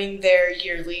were having their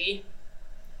yearly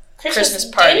Christmas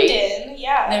party.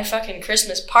 Yeah. Their fucking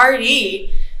Christmas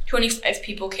party. 25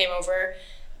 people came over.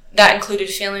 That included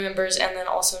family members and then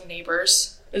also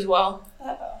neighbors as well.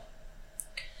 Uh-oh.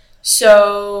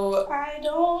 So I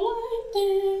don't like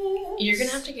this. you're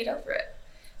gonna have to get over it.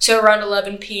 So around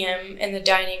 11 p.m. in the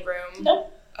dining room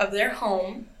Nope. of their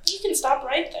home, You can stop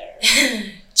right there.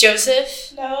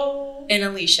 Joseph No. and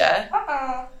Alicia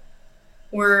Uh-uh.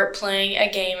 were playing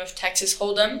a game of Texas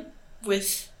Hold'em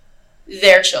with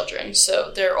their children,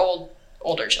 so their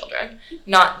older children,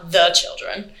 not the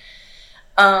children.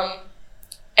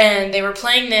 And they were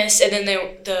playing this, and then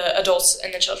the adults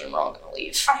and the children were all going to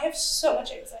leave. I have so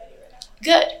much anxiety right now.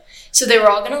 Good. So they were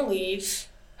all going to leave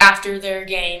after their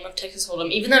game of Texas Hold'em,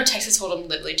 even though Texas Hold'em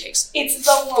literally takes It's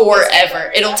the longest forever.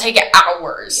 ever. It'll take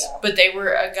hours. Yeah. But they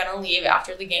were going to leave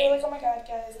after the They're game. like, oh my god,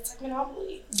 guys, it's like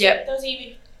Monopoly. Yep. Those of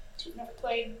you who've never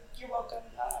played, you're welcome.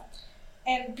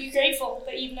 And be grateful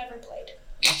that you've never played.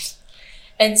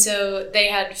 And so they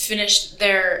had finished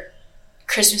their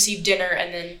Christmas Eve dinner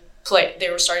and then they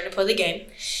were starting to play the game.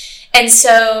 And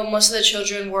so most of the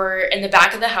children were in the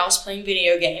back of the house playing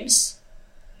video games.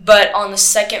 But on the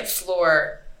second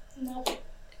floor, No.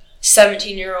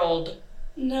 17-year-old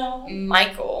No.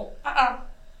 Michael,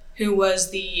 who was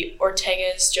the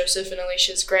Ortegas, Joseph and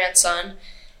Alicia's grandson,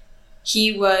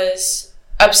 he was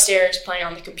upstairs playing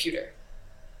on the computer.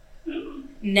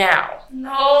 Now,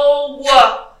 No.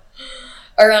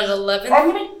 around 11...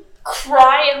 I'm gonna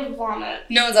cry and vomit.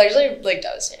 No, it's actually, like,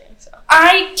 devastating, so...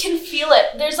 I can feel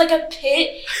it. There's like a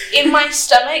pit in my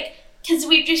stomach because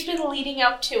we've just been leading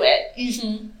up to it.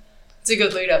 Mm-hmm. It's a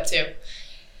good lead up, too.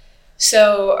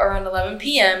 So, around 11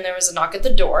 p.m., there was a knock at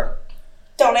the door,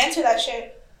 Don't answer that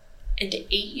shit. and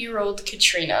 8-year-old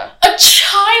Katrina... A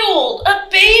child! A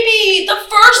baby! The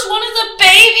first one is a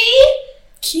baby!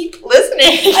 Keep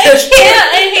listening! I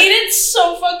can't! I hate it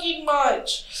so fucking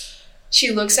much. She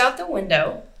looks out the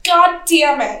window God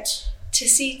damn it. to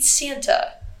see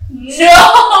Santa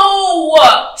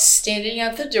No! standing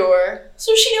at the door,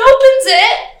 So she opens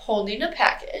it. holding a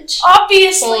package,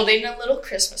 Obviously. holding a little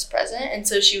Christmas present, and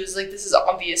so she was like, this is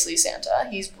obviously Santa.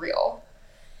 He's real.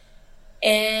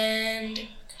 And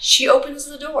she opens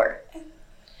the door.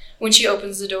 When she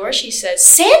opens the door, she says,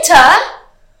 Santa!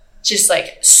 Just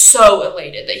like so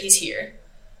elated that he's here.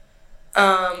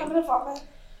 I'm gonna vomit.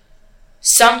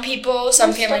 Some people,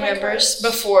 some My family stomach members, hurts.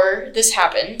 before this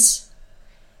happens,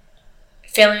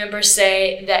 family members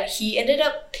say that he ended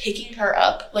up picking her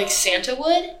up like Santa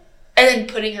would and then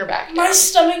putting her back down. My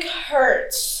stomach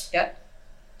hurts. Yep.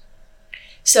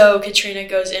 So Katrina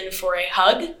goes in for a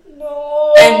hug,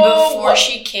 No. and before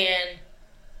she can,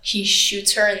 he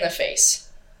shoots her in the face.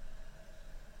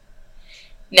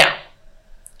 Now,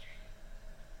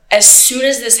 as soon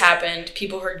as this happened,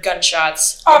 people heard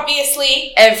gunshots.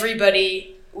 Obviously.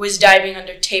 Everybody was diving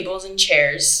under tables and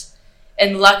chairs.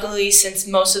 And luckily, since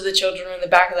most of the children were in the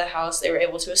back of the house, they were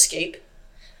able to escape.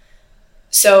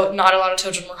 So not a lot of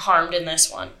children were harmed in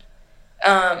this one.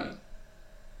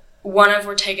 One of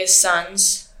Ortega's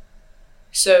sons,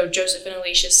 so Joseph and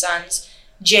Alicia's sons,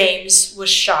 James, was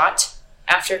shot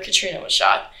after Katrina was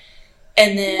shot.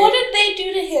 And then... What did they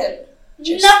do to him?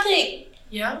 Just- Nothing.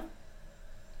 Yeah.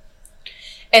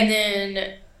 And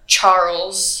then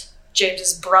Charles,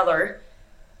 James's brother,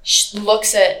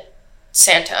 looks at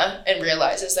Santa and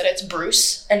realizes that it's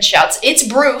Bruce and shouts, "It's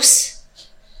Bruce!"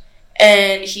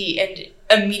 And he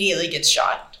immediately gets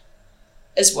shot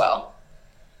as well.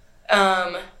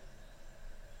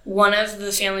 One of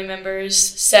the family members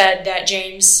said that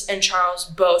James and Charles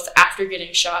both, after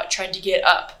getting shot, tried to get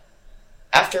up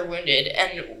after wounded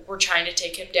and were trying to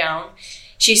take him down.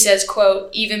 She says, quote,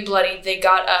 "Even bloodied, they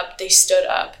got up, they stood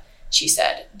up," she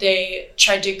said. They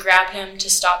tried to grab him to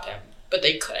stop him, but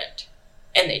they couldn't,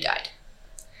 and they died.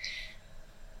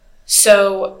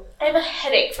 So... I have a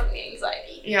headache from the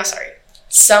anxiety. Yeah, sorry.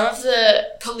 Some of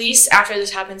the police, after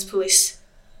this happens, police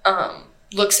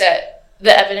looks at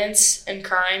the evidence and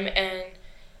crime and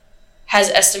has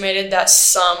estimated that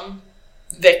some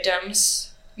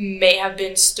victims may have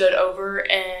been stood over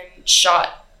and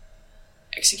shot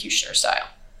executioner style.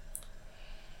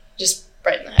 Just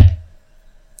right in the head.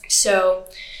 So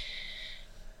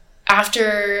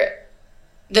After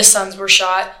the sons were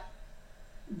shot,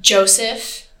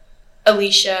 Joseph,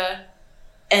 Alicia,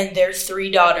 and their 3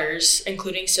 daughters,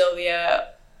 including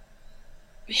Sylvia,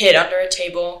 hid under a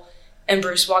table, and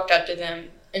Bruce walked up to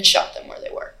them and shot them where they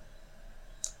were.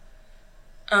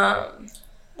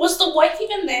 Was the wife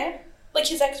even there? Like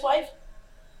his ex-wife?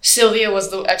 Sylvia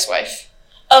was the ex-wife.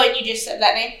 Oh, and you just said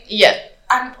that name? Yeah.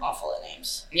 I'm awful at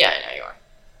names. Yeah, I know you are.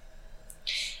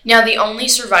 Now, the only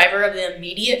survivor of the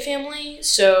immediate family,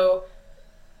 so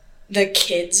the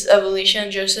kids of Alicia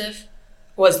and Joseph,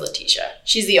 was Letitia.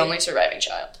 She's the only surviving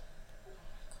child.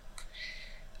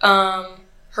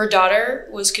 Her daughter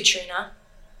was Katrina,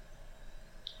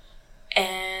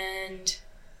 and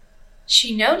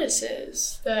she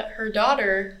notices that her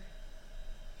daughter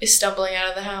is stumbling out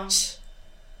of the house.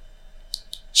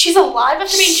 She's alive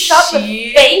after being shot in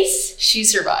the face? She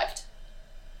survived.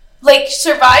 Like,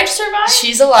 survived?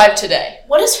 She's alive today.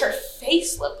 What does her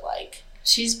face look like?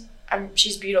 She's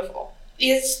beautiful.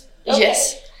 Okay.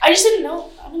 Yes. I just didn't know.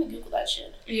 I'm gonna Google that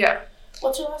shit. Yeah.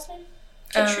 What's her last name?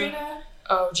 Katrina?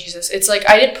 Oh, Jesus. It's like,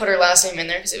 I didn't put her last name in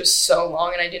there because it was so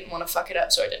long and I didn't want to fuck it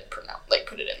up, so I didn't put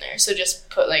it in there. So just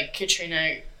put, like,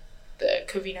 Katrina, the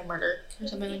Covina murder or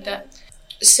something like that.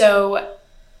 So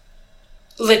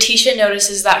Letitia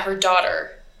notices that her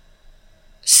daughter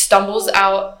stumbles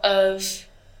out of...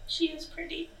 She is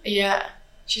pretty. Yeah,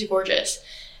 she's gorgeous.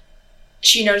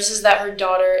 She notices that her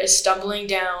daughter is stumbling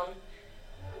down.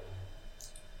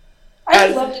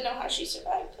 I'd love to know how she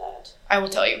survived that. I will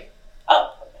tell you.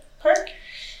 Oh, perfect.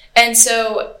 And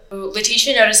so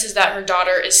Letitia notices that her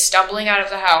daughter is stumbling out of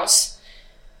the house,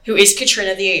 who is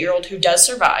Katrina, the 8-year-old, who does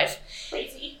survive.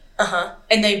 Crazy.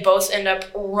 And they both end up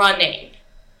running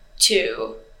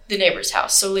to the neighbor's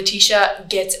house. So Letitia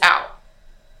gets out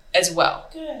as well.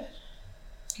 Good.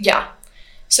 Yeah.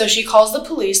 So she calls the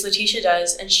police, Letitia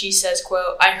does, and she says,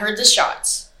 quote, "I heard the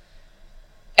shots.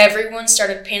 Everyone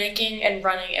started panicking and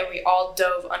running, and we all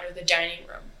dove under the dining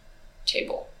room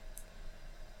table."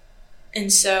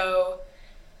 And so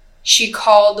she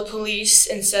called the police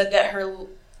and said that her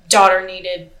daughter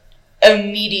needed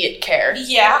immediate care.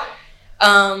 Yeah.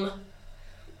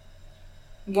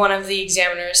 One of the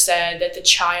examiners said that the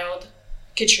child,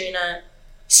 Katrina,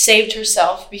 saved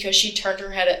herself because she turned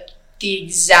her head at the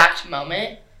exact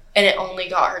moment and it only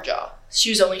got her jaw. She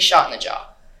was only shot in the jaw.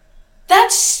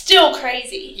 That's still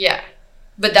crazy. Yeah.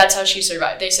 But that's how she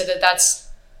survived. They said that that's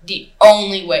the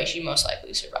only way she most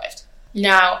likely survived.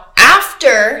 Now,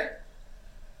 after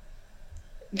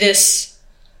this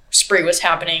spree was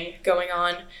going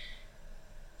on,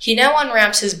 he now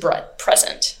unwraps his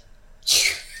present.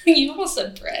 You almost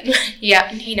said bread. Yeah,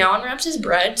 he now unwraps his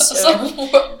bread.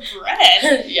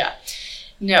 Bread? Yeah.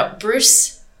 No,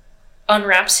 Bruce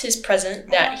unwraps his present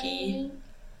that he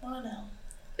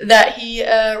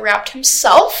wrapped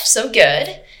himself. So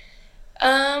good.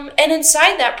 And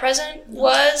inside that present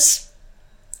was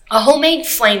a homemade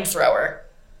flamethrower.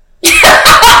 That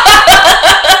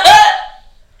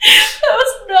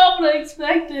was not what I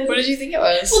expected. What did you think it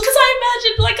was? Well, because I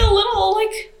imagined like a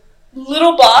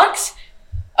little box,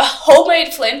 a homemade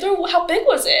flamethrower. How big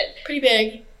was it? Pretty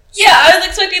big. Yeah, I was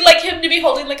expecting like him to be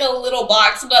holding like a little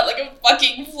box, not like a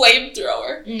fucking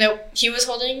flamethrower. Nope. He was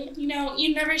holding... You know,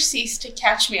 you never cease to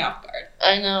catch me off guard.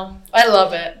 I know. I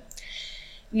love it.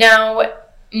 Now,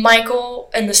 Michael,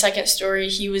 in the second story,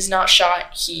 he was not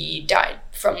shot. He died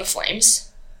from the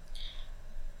flames.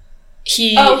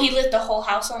 He lit the whole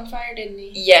house on fire, didn't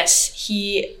he? Yes.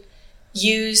 He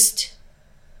used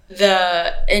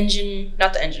the engine...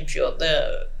 Not the engine fuel. What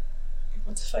the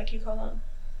fuck do you call that?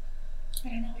 I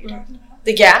don't know what you're talking about.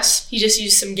 The gas. He just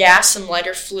used some gas, some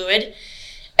lighter fluid,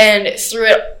 and threw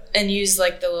it and used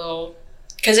like the little...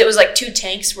 Because it was like 2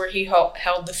 tanks where he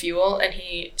held the fuel, and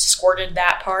he squirted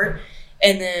that part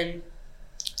and then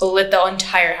lit the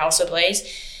entire house ablaze.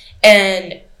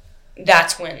 And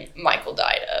that's when Michael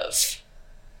died of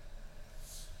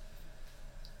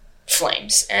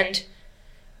flames and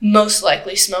most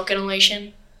likely smoke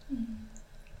inhalation.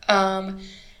 Mm-hmm.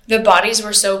 The bodies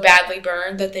were so badly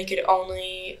burned that they could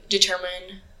hardly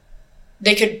determine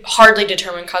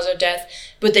cause of death,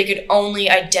 but they could only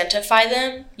identify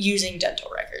them using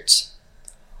dental records.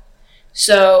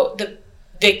 So the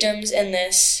victims in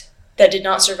this that did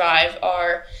not survive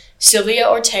are Sylvia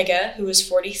Ortega, who was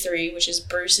 43, which is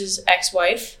Bruce's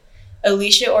ex-wife,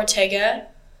 Alicia Ortega,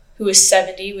 who was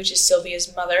 70, which is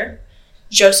Sylvia's mother,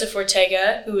 Joseph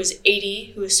Ortega, who was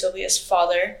 80, who is Sylvia's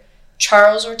father,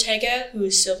 Charles Ortega, who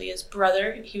is Sylvia's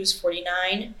brother, he was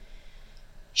 49,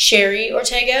 Sherry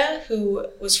Ortega, who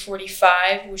was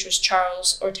 45, which was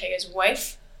Charles Ortega's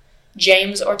wife,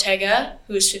 James Ortega,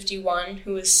 who was 51,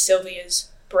 who was Sylvia's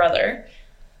brother.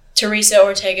 Teresa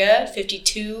Ortega,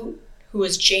 52, who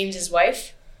was James's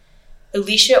wife.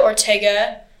 Alicia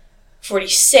Ortega,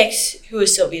 46, who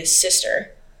was Sylvia's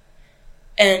sister.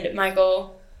 And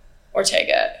Michael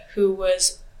Ortega, who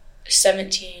was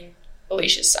 17,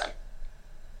 Alicia's son.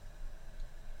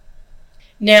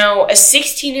 Now, a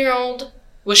 16-year-old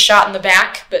was shot in the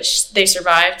back, but they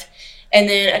survived. And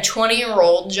then a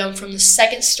 20-year-old jumped from the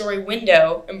second-story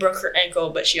window and broke her ankle,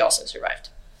 but she also survived.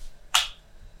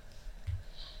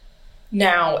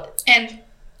 Now... And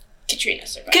Katrina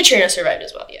survived. Katrina survived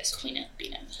as well, yes. Queen of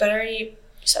Beano. But I already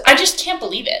said that. I just can't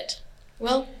believe it.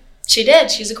 Well, she did.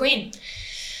 She's a queen.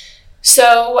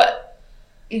 So,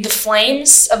 the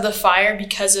flames of the fire,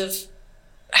 because of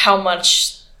how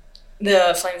much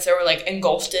the flames there were, like,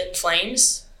 engulfed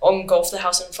the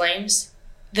house in flames,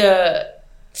 the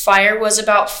fire was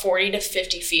about 40 to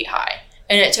 50 feet high.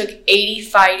 And it took 80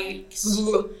 Firefighters.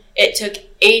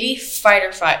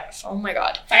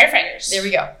 There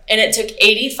we go. And it took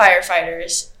 80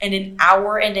 firefighters and an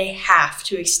hour and a half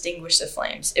to extinguish the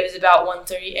flames. It was about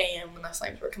 1:30 a.m. when the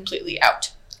flames were completely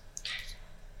out.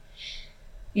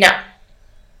 Now,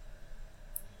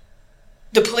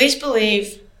 the police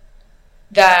believe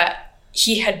that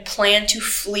he had planned to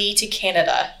flee to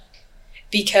Canada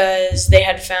because they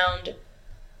had found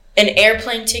an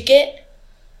airplane ticket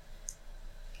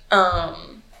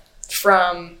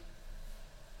from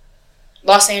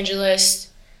Los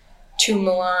Angeles to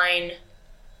Moline,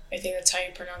 I think that's how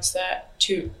you pronounce that,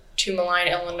 to Moline,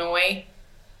 Illinois,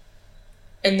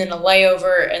 and then a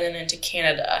layover, and then into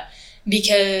Canada,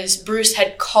 because Bruce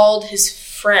had called his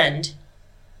friend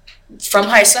from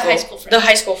high school, the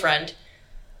high school friend,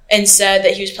 and said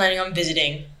that he was planning on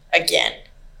visiting again.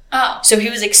 Oh. So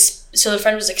so the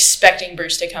friend was expecting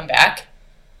Bruce to come back.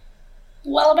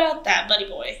 Well, about that, buddy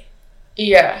boy.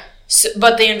 Yeah. So,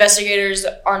 but the investigators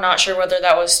are not sure whether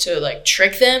that was to, like,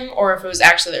 trick them or if it was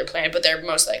actually their plan, but they're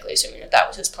most likely assuming that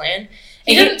was his plan.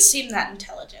 He didn't seem that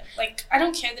intelligent. Like, I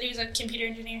don't care that he was a computer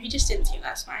engineer. He just didn't seem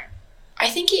that smart. I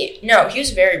think he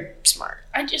was very smart.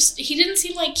 He didn't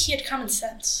seem like he had common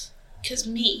sense. Because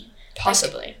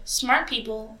Possibly. Like, smart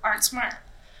people aren't smart.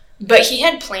 But he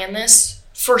had planned this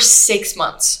for 6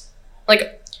 months.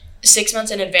 Like, 6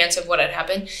 months in advance of what had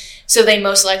happened. So they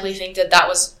most likely think that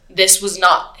this was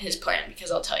not his plan,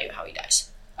 because I'll tell you how he dies.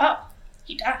 Oh,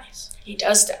 he dies. He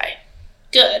does die.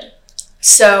 Good.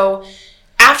 So,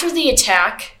 after the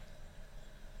attack,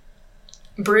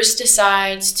 Bruce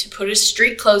decides to put his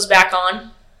street clothes back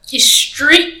on. His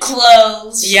street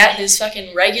clothes? Yeah, his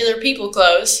fucking regular people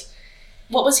clothes.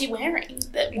 What was he wearing?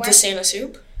 The Santa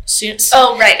suits.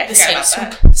 Oh, right. I forgot about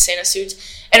that. The Santa suits.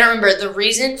 And remember, the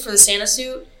reason for the Santa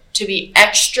suit to be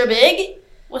extra big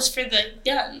was for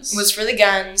the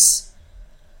guns.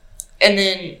 And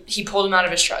then he pulled him out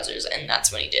of his trousers, and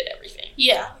that's when he did everything.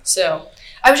 Yeah. So,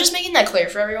 I was just making that clear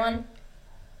for everyone.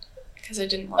 Because I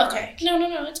didn't want to... Okay.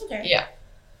 No, it's okay. Yeah.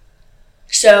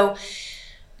 So,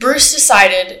 Bruce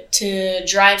decided to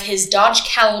drive his Dodge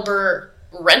Caliber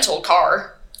rental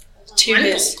car to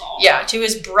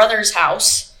his brother's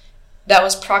house that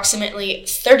was approximately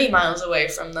 30 miles away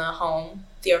from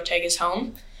the Ortega's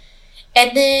home.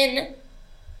 And then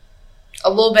a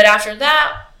little bit after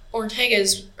that,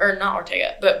 Bruce's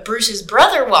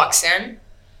brother walks in,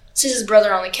 sees his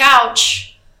brother on the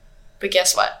couch, but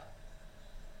guess what?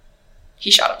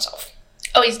 He shot himself.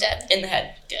 Oh, he's dead. In the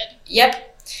head. Good.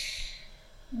 Yep.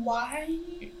 Why?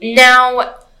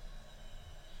 Now,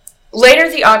 later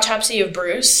the autopsy of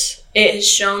Bruce, it is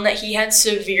shown that he had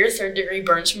severe third-degree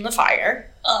burns from the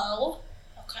fire. Oh,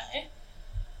 okay.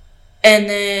 And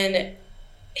then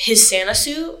his Santa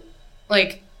suit,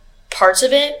 like, parts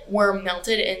of it were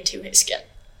melted into his skin.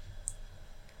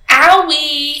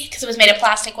 Owie! Because it was made of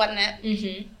plastic, wasn't it?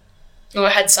 Mm-hmm. Well,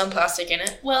 it had some plastic in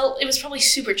it. Well, it was probably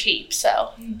super cheap,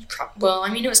 so... Well, I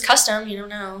mean, it was custom, you don't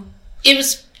know. It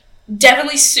was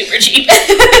definitely super cheap.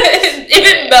 If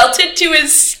it melted to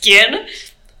his skin,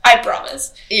 I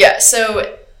promise. Yeah,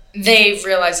 so they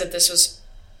realized that this was...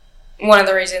 One of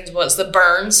the reasons was the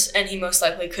burns, and he most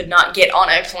likely could not get on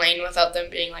a plane without them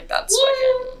being like, that's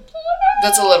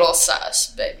a little sus,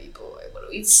 baby boy. What are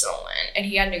we doing? And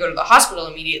he had to go to the hospital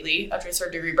immediately after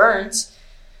third-degree burns.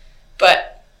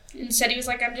 But... Instead, he was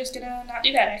like, I'm just gonna not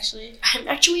do that, actually. I'm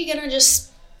actually gonna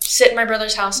just sit in my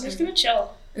brother's house I'm just gonna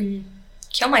chill. And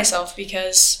kill myself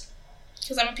because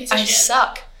I'm a piece of shit. I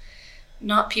suck.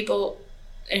 Not people...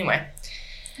 Anyway.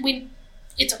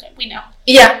 It's okay. We know.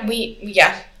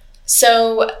 Yeah.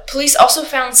 So, police also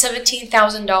found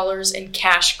 $17,000 in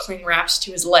cash cling wraps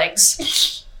to his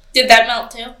legs. Did that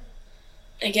melt too?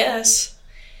 I guess.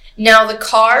 Now, the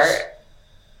car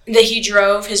that he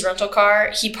drove his rental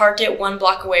car, he parked it 1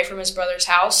 block away from his brother's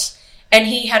house, and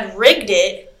he had rigged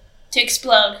it To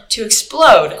explode. to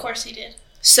Of course he did.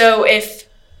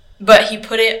 But he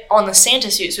put it on the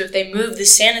Santa suit, so if they moved the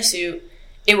Santa suit,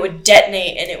 it would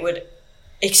detonate and it would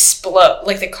explode.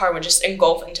 Like, the car would just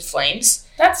engulf into flames.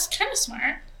 That's kind of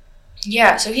smart.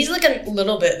 Yeah, so he's like a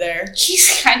little bit there.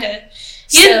 He's kind of...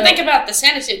 He didn't think about the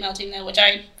Santa suit melting, though, which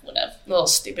I would have. Little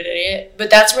stupid idiot. But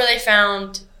that's where they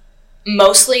found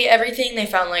mostly everything. They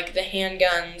found, like, the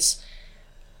handguns.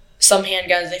 Some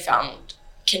handguns. They found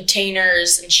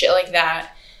containers and shit like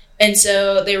that. And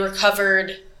so they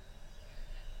recovered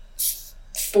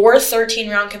 4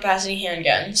 13-round capacity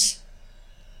handguns.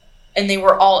 And they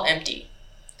were all empty.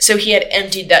 So he had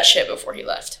emptied that shit before he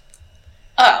left.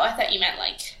 Oh, I thought you meant,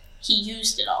 like, he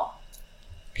used it all.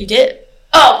 He did.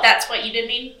 Oh, that's what you did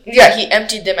mean? Yeah, he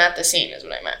emptied them at the scene is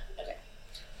what I meant. Okay.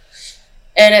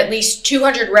 And at least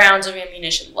 200 rounds of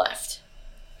ammunition left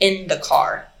in the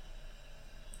car.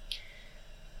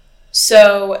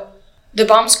 So the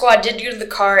bomb squad did go to the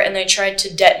car and they tried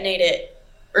to detonate it.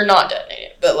 Or not detonate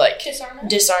it, but like...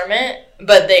 Disarm it.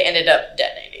 But they ended up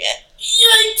detonating it.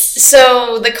 Yikes!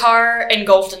 So the car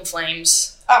engulfed in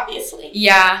flames. Obviously.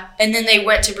 Yeah. And then they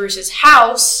went to Bruce's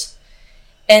house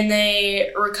and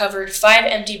they recovered 5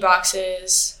 empty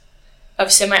boxes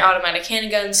of semi-automatic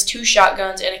handguns, 2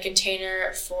 shotguns, and a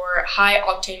container for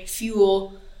high-octane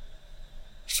fuel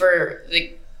for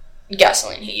the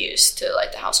gasoline he used to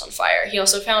light the house on fire. They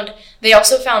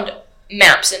also found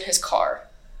maps in his car.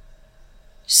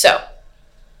 So,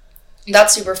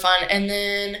 that's super fun. And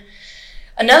then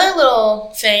another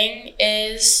little thing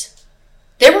is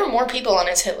there were more people on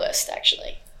his hit list,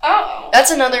 actually. Oh.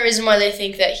 That's another reason why they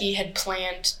think that he had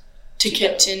planned to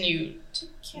continue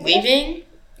leaving.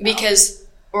 Just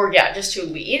to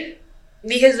leave.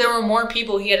 Because there were more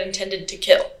people he had intended to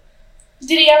kill.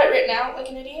 Did he have it written out like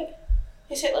an idiot?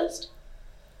 His hit list?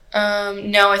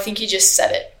 No, I think he just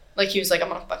said it. Like, he was like, I'm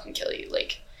gonna fucking kill you.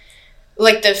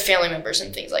 Like the family members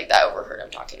and things like that overheard him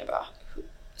talking about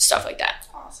stuff like that.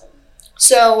 Awesome.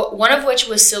 So, one of which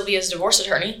was Sylvia's divorce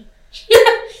attorney.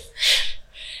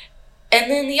 And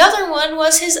then the other one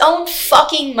was his own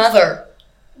fucking mother.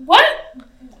 What?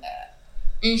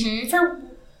 Mm-hmm. For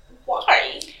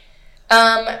why?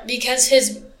 Because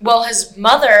his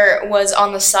mother was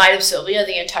on the side of Sylvia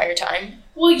the entire time.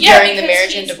 Well, yeah, during the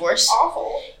marriage and divorce.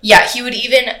 Awful. Yeah, he would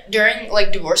even, during,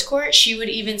 like, divorce court, she would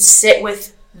even sit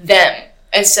with them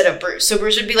instead of Bruce. So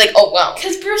Bruce would be, like, alone.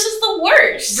 Because Bruce is the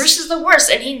worst. Bruce is the worst,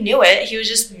 and he knew it. He was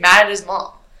just mad at his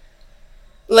mom.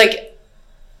 Like,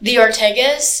 the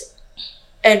Ortegas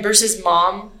and Bruce's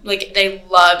mom, like, they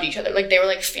loved each other. Like, they were,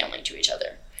 like, family to each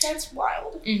other. That's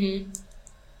wild. Mm-hmm.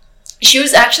 She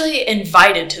was actually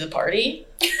invited to the party.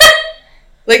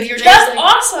 Like, the Ortegas, that's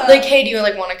awesome. Like, hey, do you,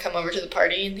 like, want to come over to the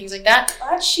party and things like that?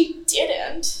 Glad she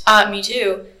didn't. Me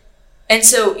too. And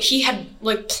so he had,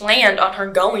 like, planned on her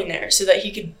going there so that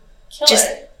he could Kill just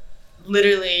her.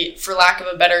 literally, for lack of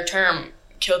a better term,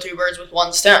 kill 2 birds with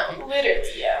 1 stone. Literally,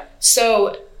 yeah.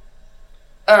 So,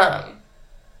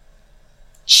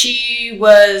 she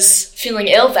was feeling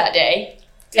ill that day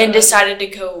and decided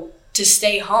to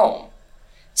stay home.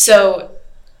 So,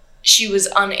 she was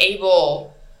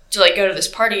unable to, like, go to this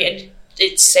party, and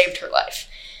it saved her life.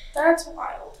 That's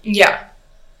wild. Yeah.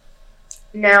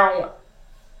 Now,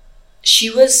 she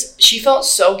felt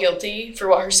so guilty for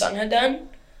what her son had done.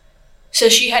 So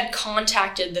she had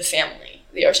contacted the family,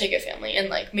 the Ortega family, and,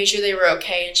 like, made sure they were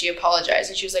okay, and she apologized,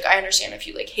 and she was like, I understand if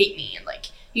you, like, hate me, and, like,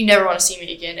 you never want to see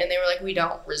me again. And they were like, we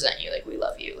don't resent you, like, we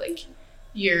love you, like,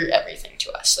 you're everything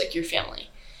to us, like, you're family.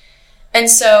 And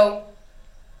so,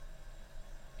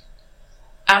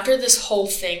 after this whole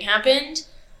thing happened,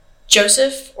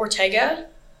 Joseph Ortega,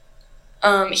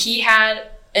 he had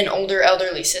an older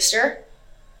elderly sister.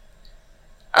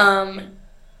 And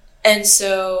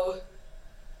so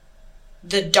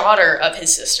the daughter of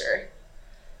his sister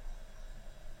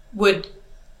would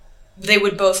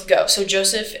both go. So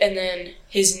Joseph and then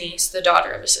his niece, the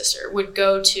daughter of his sister, would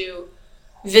go to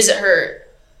visit her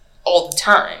all the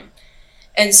time.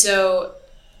 And so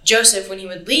Joseph, when he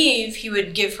would leave, he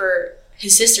would give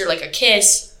his sister, like, a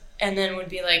kiss, and then would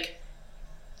be like,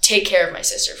 take care of my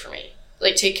sister for me.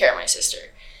 Like, take care of my sister.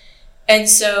 And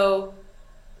so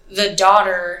the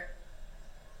doctor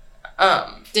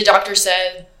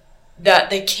said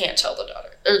that they can't tell the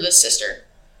daughter, or the sister,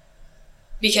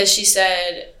 because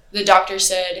the doctor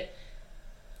said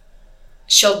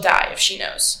she'll die if she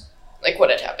knows, like, what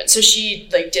had happened. So she,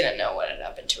 like, didn't know what had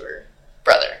happened to her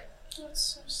brother. That's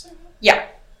so sad. Yeah.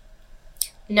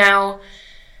 Now,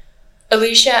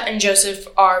 Alicia and Joseph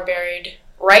are buried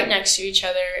right next to each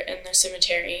other in the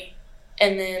cemetery.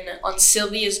 And then on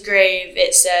Sylvia's grave,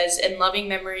 it says, "In loving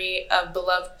memory of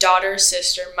beloved daughter,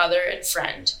 sister, mother, and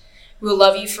friend. We'll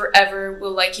love you forever.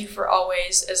 We'll like you for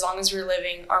always. As long as we're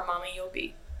living, our mommy you'll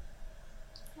be."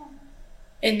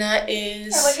 And that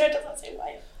is... I like how it doesn't say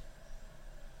wife.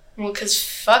 Well, because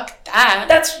fuck that.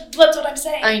 That's what I'm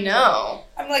saying. I know.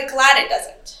 I'm like glad it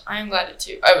doesn't. I'm glad it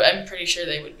too. I'm pretty sure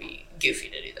they would be goofy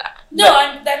to do that. No,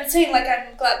 I'm saying like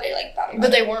I'm glad they like that.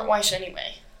 But they weren't wives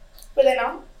anyway. Were they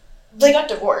not? They got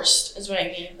divorced, is what I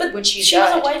mean. But when she was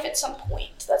died. a wife at some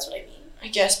point. That's what I mean. I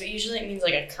guess, but usually it means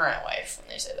like a current wife when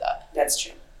they say that. That's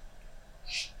true.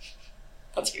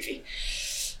 That's goofy.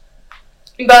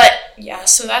 But, yeah,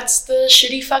 so that's the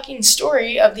shitty fucking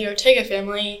story of the Ortega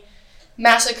family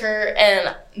massacre,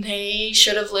 and they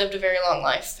should have lived a very long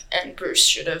life, and Bruce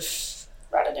should have...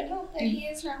 Rotted him out, and he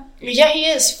is now. Yeah, he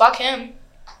is. Fuck him.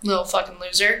 Little fucking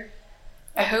loser.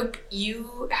 I hope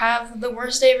you have the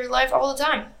worst day of your life all the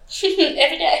time.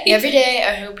 Every day. Every day,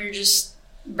 I hope you're just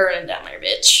burning down there,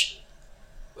 bitch.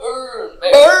 Burn.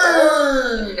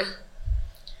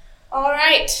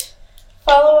 Alright.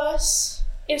 Follow us.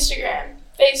 Instagram,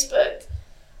 Facebook,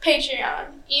 Patreon,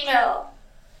 email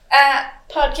at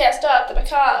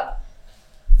podcast.themacabre.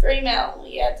 For email,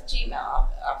 we add the Gmail,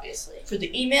 obviously. For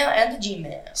the email and the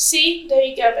Gmail. See? There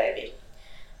you go, baby.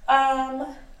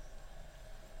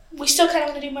 We still kind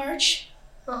of want to do merch.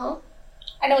 Uh-huh.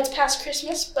 I know it's past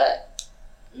Christmas, but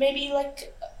maybe,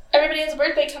 like, everybody has a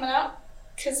birthday coming out.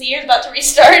 Because the year's about to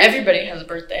restart. Everybody has a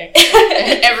birthday.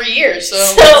 Every year, so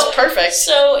it's perfect.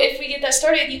 So if we get that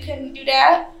started, you can do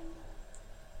that.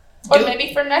 Or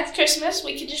maybe for next Christmas,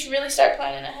 we could just really start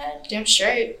planning ahead. Damn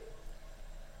straight.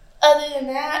 Other than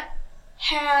that,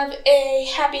 have a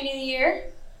Happy New Year.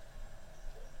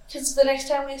 Because the next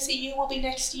time we see you will be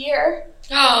next year.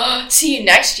 See you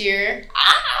next year.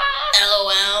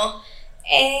 LOL.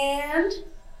 And...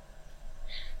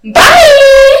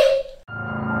 Bye!